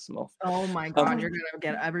really piss them off. Oh my god, you're gonna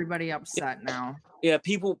get everybody upset now. Yeah,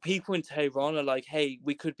 people in Tehran are like, hey,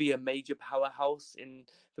 we could be a major powerhouse in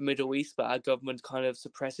the Middle East, but our government kind of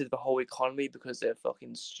suppresses the whole economy because they're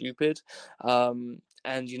fucking stupid.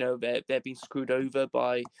 And you know they're being screwed over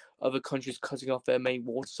by other countries cutting off their main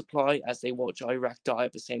water supply as they watch Iraq die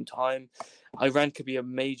at the same time. Iran could be a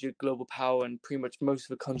major global power, and pretty much most of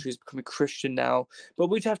the countries becoming Christian now. But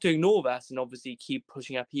we'd have to ignore that and obviously keep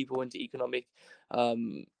pushing our people into economic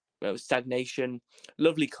stagnation.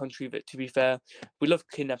 Lovely country, but to be fair, we love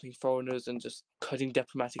kidnapping foreigners and just cutting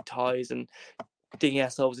diplomatic ties and digging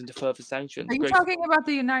ourselves into further sanctions. Are you talking about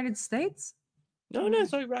the United States? No,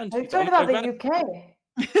 it's Iran. Are you talking about the UK?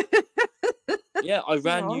 Yeah,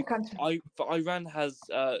 Iran has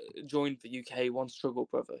joined the UK. One struggle,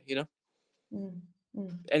 brother. You know.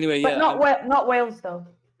 Anyway, but yeah, not Wales though.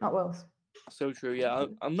 Not Wales. So true. Yeah,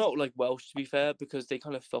 I'm not like Welsh to be fair because they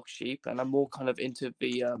kind of fuck sheep, and I'm more kind of into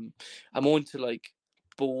the I'm more into like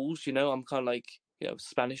bulls. You know, I'm kind of like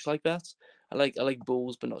Spanish like that. I like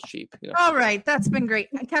bulls, but not sheep. You know? All right, that's been great.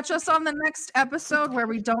 Catch us on the next episode where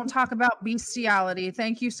we don't talk about bestiality.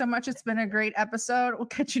 Thank you so much. It's been a great episode. We'll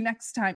catch you next time.